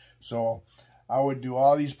this. So I would do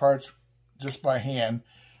all these parts just by hand.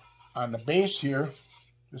 On the base here,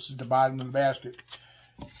 this is the bottom of the basket.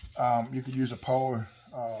 You could use a power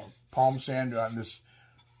palm sander on this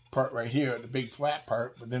part right here, the big flat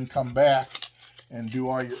part, but then come back and do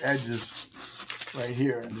all your edges right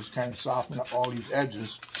here and just kind of soften up all these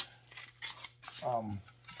edges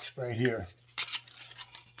right here.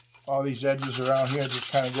 All these edges around here,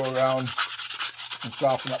 just kind of go around and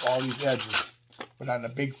soften up all these edges. But on the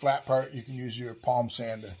big flat part, you can use your palm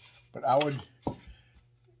sander. But I would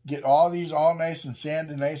get all these all nice and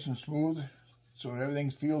sanded, nice and smooth, so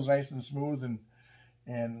everything feels nice and smooth,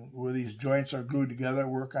 and where these joints are glued together,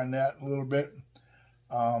 work on that a little bit.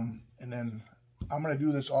 And then I'm going to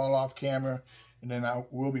do this all off camera, and then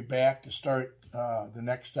we'll be back to start the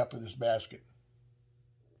next step of this basket.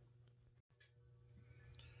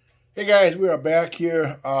 Hey guys, we are back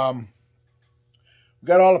here. We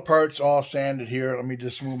got all the parts all sanded here. Let me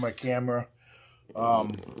just move my camera.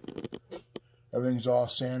 Everything's all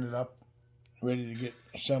sanded up, ready to get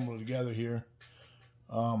assembled together here.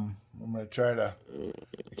 I'm going to try to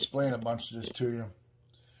explain a bunch of this to you.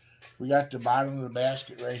 We got the bottom of the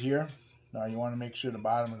basket right here. Now you want to make sure the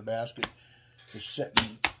bottom of the basket is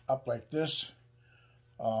sitting up like this.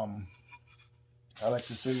 I like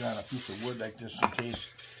to sit it on a piece of wood like this in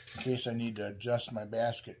case I need to adjust my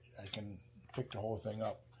basket. I can pick the whole thing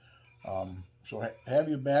up. So have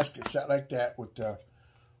your basket set like that with the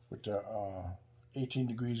 18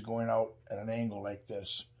 degrees going out at an angle like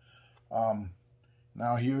this.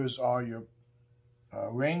 Now here's all your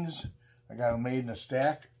rings. I got them laid in a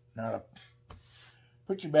stack. Now to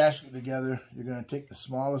put your basket together, you're going to take the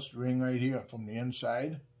smallest ring right here from the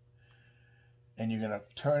inside, and you're going to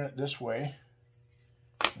turn it this way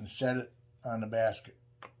and set it on the basket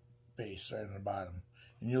base right on the bottom.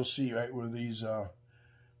 And you'll see right where these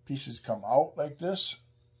pieces come out like this.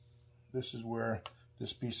 This is where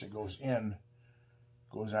this piece that goes in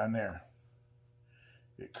goes on there.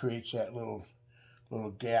 It creates that little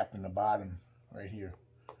gap in the bottom right here.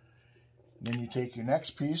 And then you take your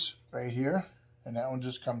next piece right here, and that one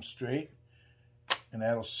just comes straight, and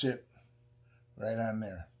that'll sit right on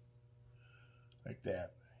there like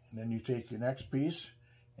that. And then you take your next piece,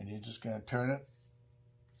 and you're just going to turn it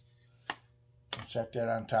and set that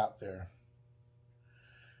on top there.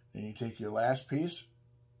 Then you take your last piece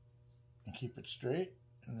and keep it straight,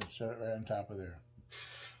 and then set it right on top of there.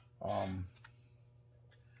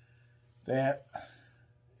 That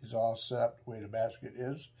is all set up the way the basket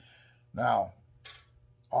is. Now,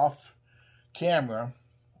 off camera,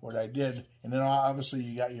 what I did, and then obviously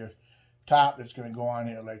you got your top that's going to go on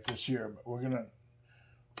here like this here, but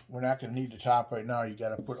we're not going to need the top right now. You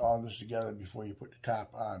got to put all this together before you put the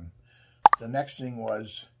top on. The next thing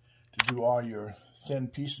was to do all your thin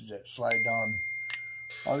pieces that slide down.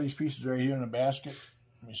 All these pieces right here in the basket.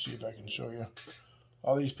 Let me see if I can show you.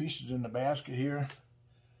 All these pieces in the basket here.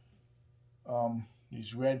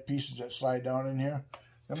 These red pieces that slide down in here.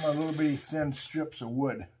 Them are little bitty thin strips of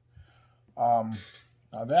wood.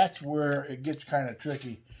 Now that's where it gets kind of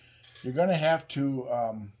tricky. You're going to have to,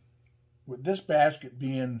 with this basket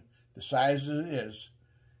being the size that it is,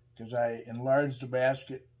 because I enlarged the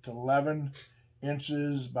basket to 11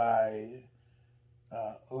 inches by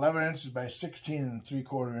 16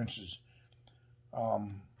 3/4 inches. I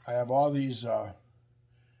have all these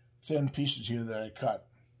thin pieces here that I cut.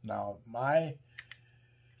 Now my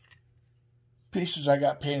pieces I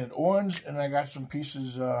got painted orange, and I got some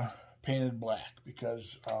pieces painted black,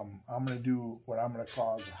 because I'm going to do what I'm going to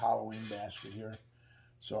call as a Halloween basket here.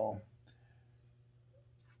 So,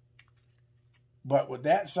 but with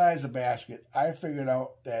that size of basket, I figured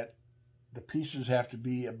out that the pieces have to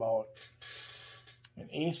be about an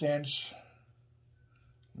 1/8 inch.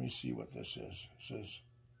 Let me see what this is. It says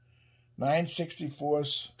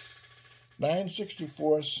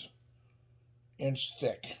 9/64 inch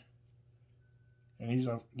thick. And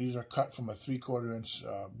these are cut from a 3/4 inch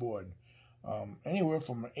board. Anywhere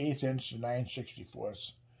from an 1/8 inch to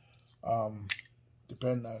 9/64.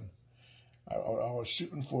 Depending on, I was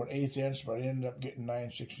shooting for an 1/8 inch, but I ended up getting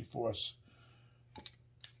 9/64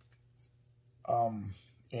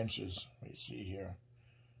 inches. Let me see here.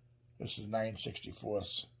 This is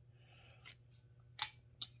 9/64.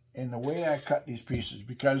 And the way I cut these pieces,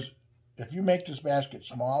 because if you make this basket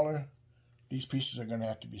smaller, these pieces are going to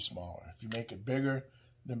have to be smaller. If you make it bigger,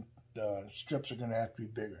 then the strips are going to have to be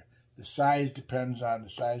bigger. The size depends on the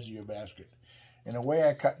size of your basket. And the way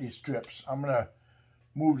I cut these strips, I'm going to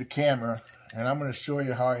move the camera, and I'm going to show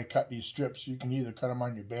you how I cut these strips. You can either cut them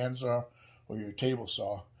on your bandsaw or your table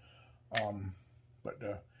saw.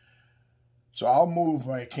 So I'll move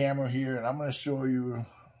my camera here, and I'm going to show you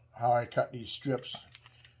how I cut these strips,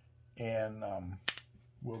 and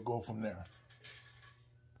we'll go from there.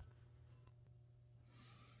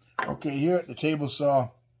 Okay, here at the table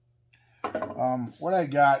saw, what I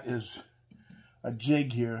got is a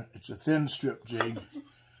jig here. It's a thin strip jig.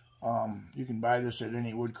 You can buy this at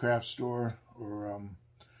any woodcraft store, or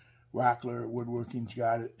Rockler Woodworking's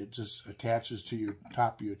got it. It just attaches to your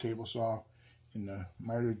top of your table saw in the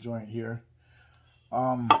miter joint here.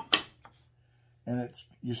 And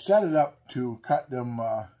you set it up to cut them.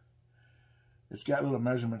 It's got little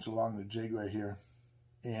measurements along the jig right here,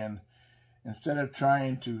 and instead of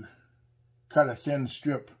trying to cut a thin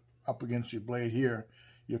strip up against your blade here,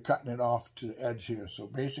 you're cutting it off to the edge here. So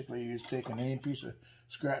basically, you're just taking any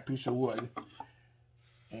scrap piece of wood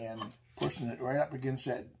and pushing it right up against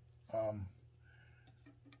that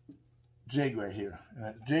jig right here. And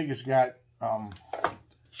that jig has got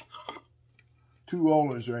 2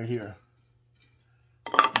 rollers right here.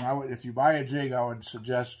 And if you buy a jig, I would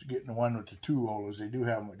suggest getting the one with the 2 rollers. They do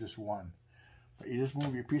have them with just 1. But you just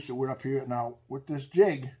move your piece of wood up here. Now, with this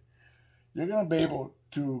jig, you're going to be able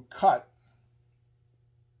to cut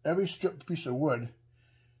every strip piece of wood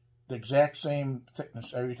the exact same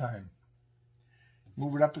thickness every time.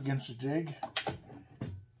 Move it up against the jig,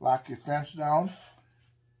 lock your fence down,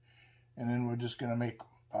 and then we're just going to make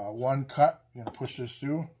one cut. You're going to push this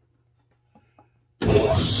through.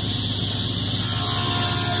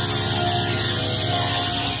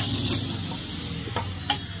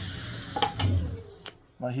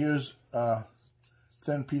 Now here's a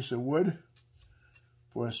thin piece of wood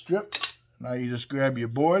for a strip. Now you just grab your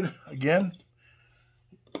board again,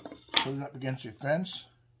 put it up against your fence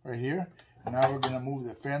right here. And now we're going to move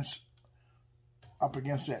the fence up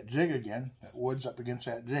against that jig again. That wood's up against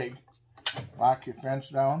that jig. Lock your fence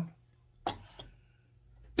down.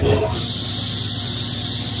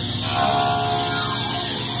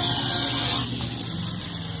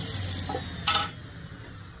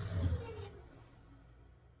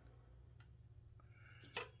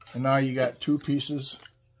 And now you got 2 pieces,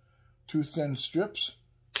 2 thin strips,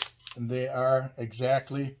 and they are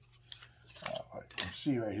exactly, I can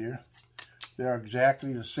see right here, they are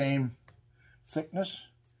exactly the same thickness.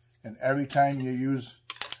 And every time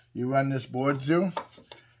you run this board through,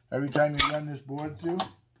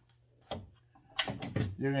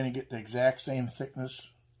 you're you're going to get the exact same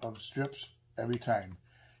thickness of strips every time.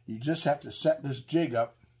 You just have to set this jig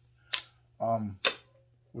up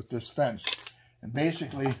with this fence. And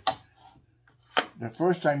basically, the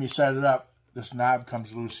first time you set it up, this knob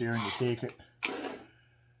comes loose here and you take it.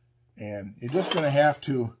 And you're just going to have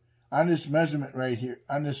to, on this measurement right here,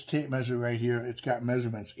 on this tape measure right here, it's got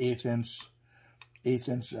measurements, eighth inch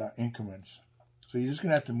increments. So you're just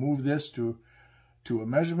going to have to move this to a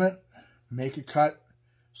measurement, make a cut,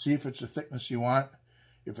 see if it's the thickness you want.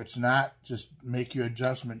 If it's not, just make your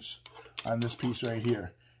adjustments on this piece right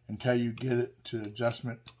here until you get it to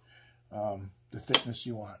adjustment, the thickness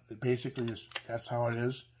you want. It basically is, that's how it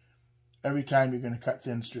is every time you're going to cut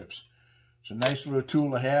thin strips. It's a nice little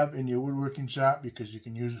tool to have in your woodworking shop because you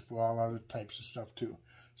can use it for all other types of stuff too.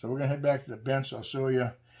 So we're going to head back to the bench. I'll show you.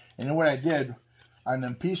 And then what I did on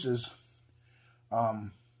them pieces,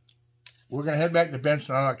 we're going to head back to the bench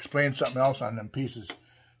and I'll explain something else on them pieces.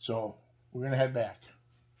 So we're going to head back.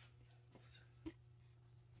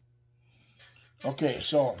 Okay,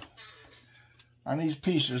 so on these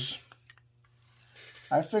pieces,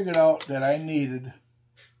 I figured out that I needed,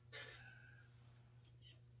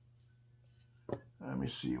 let me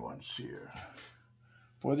see once here,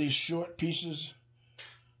 for these short pieces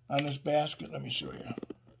on this basket, let me show you.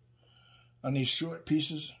 On these short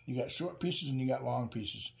pieces, you got short pieces and you got long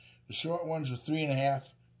pieces. The short ones were 3.5,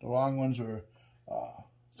 the long ones were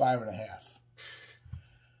 5.5.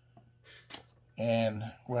 And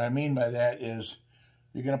what I mean by that is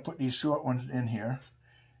you're going to put these short ones in here,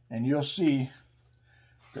 and you'll see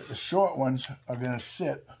that the short ones are going to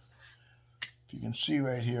sit, if you can see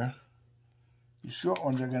right here, these short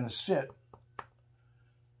ones are going to sit,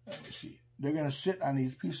 let me see, they're going to sit on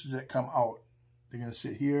these pieces that come out. They're going to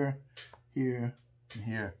sit here, here, and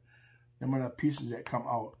here. Them are the pieces that come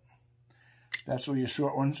out. That's where your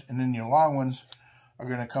short ones, and then your long ones are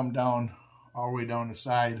going to come down all the way down the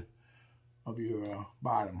side of your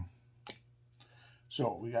bottom.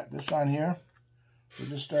 So we got this on here. We'll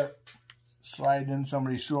just start sliding in some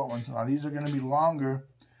of these short ones. Now these are going to be longer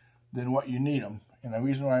than what you need them. And the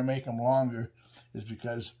reason why I make them longer is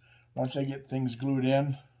because once I get things glued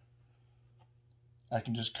in, I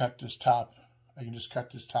can just cut this top. I can just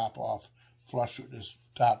cut this top off flush with this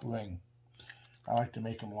top ring. I like to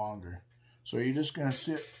make them longer. So you're just going to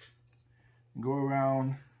sit and go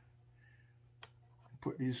around,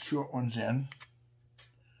 put these short ones in.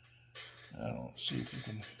 I don't see if you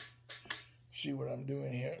can see what I'm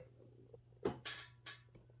doing here.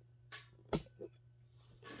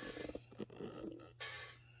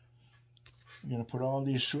 You're going to put all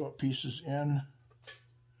these short pieces in.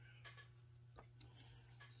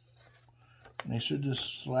 And they should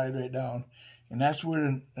just slide right down. And that's where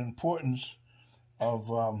the importance of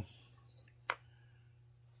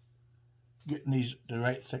getting these the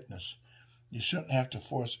right thickness. You shouldn't have to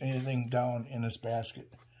force anything down in this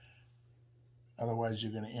basket. Otherwise,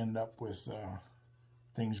 you're going to end up with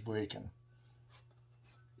things breaking.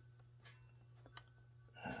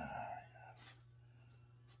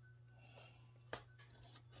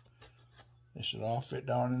 They should all fit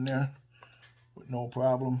down in there with no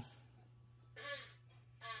problem.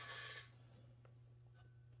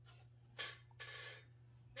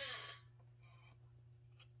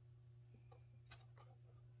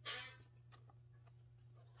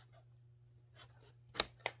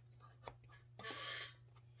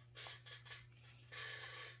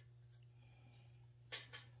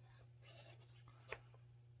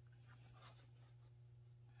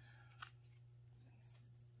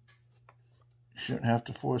 Shouldn't have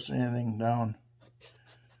to force anything down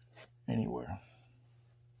anywhere.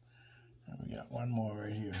 And we got one more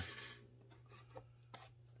right here.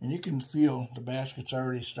 And you can feel the basket's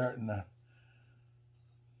already starting to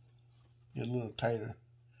get a little tighter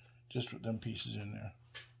just with them pieces in there.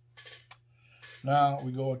 Now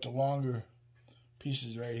we go with the longer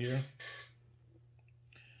pieces right here.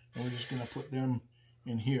 And we're just going to put them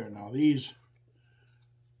in here. Now these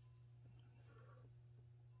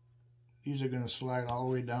are going to slide all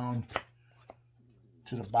the way down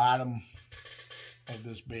to the bottom of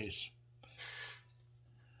this base.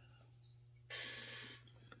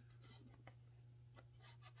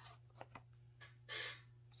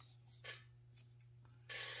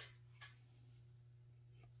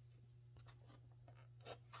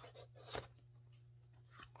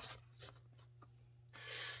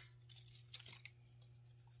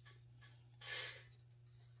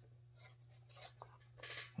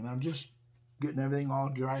 And I'm just getting everything all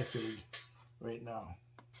dry fitted right now.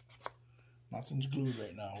 Nothing's glued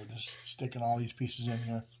right now. We're just sticking all these pieces in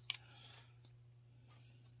here.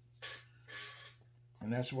 And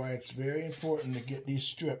And that's why it's very important to get these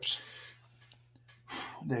strips,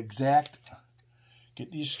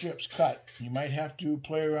 get these strips cut. You might have to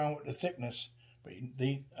play around with the thickness, but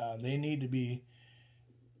they need to be,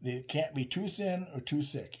 they can't be too thin or too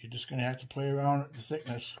thick. You're just going to have to play around with the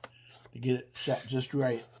thickness to get it set just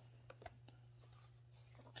right,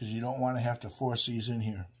 because you don't want to have to force these in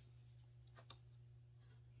here.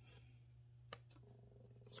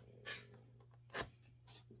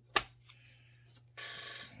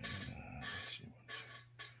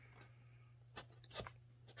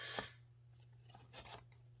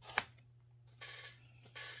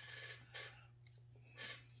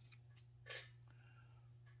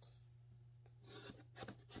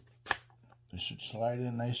 They should slide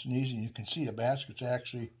in nice and easy. You can see the basket's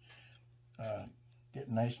actually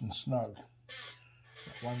getting nice and snug.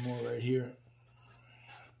 Got one more right here.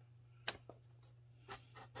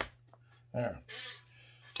 There.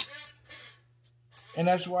 And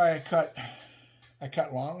that's why I cut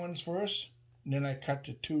long ones first, and then I cut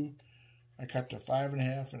the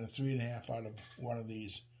 5.5 and a 3.5 out of one of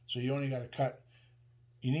these. So you only got to cut,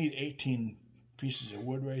 you need 18 pieces of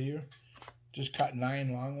wood right here. Just cut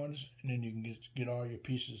 9 long ones, and then you can get all your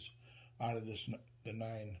pieces out of this, the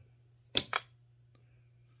 9.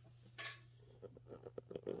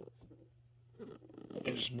 Let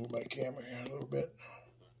me just move my camera here a little bit.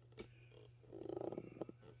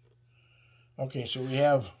 Okay, so we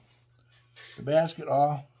have the basket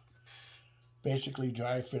all basically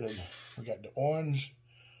dry fitted. We got the orange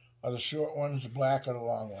are the short ones, the black are the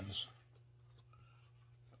long ones.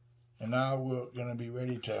 And now we're going to be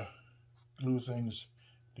ready to glue things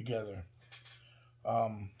together.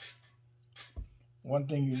 One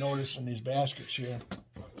thing you notice in these baskets here,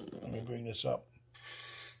 let me bring this up.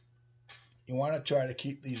 You want to try to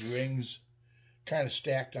keep these rings kind of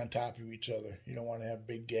stacked on top of each other. You don't want to have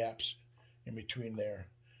big gaps in between there,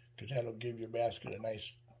 because that'll give your basket a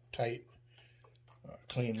nice, tight,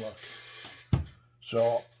 clean look.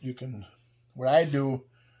 So you can, what I do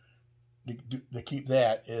to keep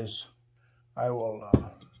that is I will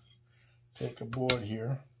take a board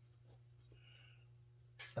here,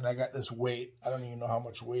 and I got this weight. I don't even know how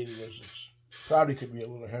much weight it is. It's probably could be a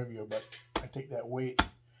little heavier, but I take that weight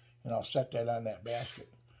and I'll set that on that basket.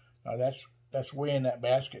 Now that's weighing that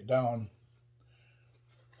basket down,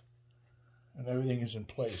 and everything is in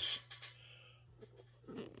place.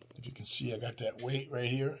 If you can see, I got that weight right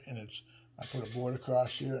here, and I put a board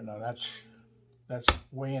across here. Now that's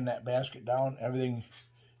weighing that basket down. Everything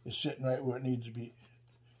is sitting right where it needs to be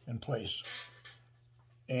in place.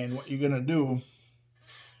 And what you're going to do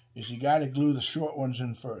is you got to glue the short ones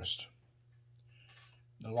in first.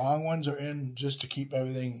 The long ones are in just to keep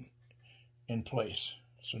everything in place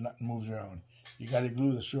so nothing moves around. You got to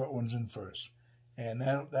glue the short ones in first. And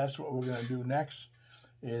that's what we're going to do next,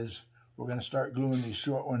 is we're going to start gluing these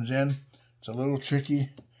short ones in. It's a little tricky.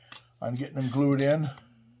 I'm getting them glued in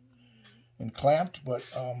and clamped, but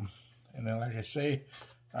and then, like I say,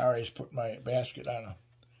 I always put my basket on a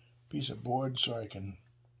piece of board so I can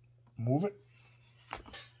move it.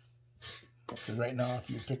 Because right now, if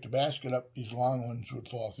you pick the basket up, these long ones would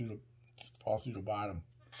fall through the bottom.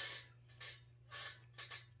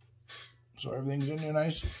 So everything's in there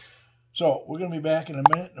nice. So we're going to be back in a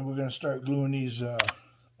minute, and we're going to start gluing these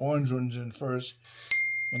orange ones in first.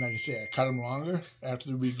 And like I say, I cut them longer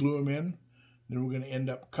after we glue them in. Then we're going to end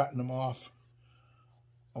up cutting them off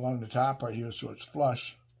along the top right here so it's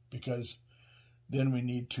flush, because then we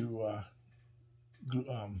need to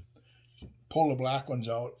pull the black ones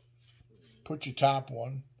out, put your top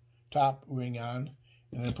ring on,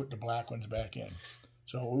 and then put the black ones back in.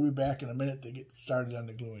 So we'll be back in a minute to get started on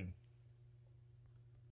the gluing.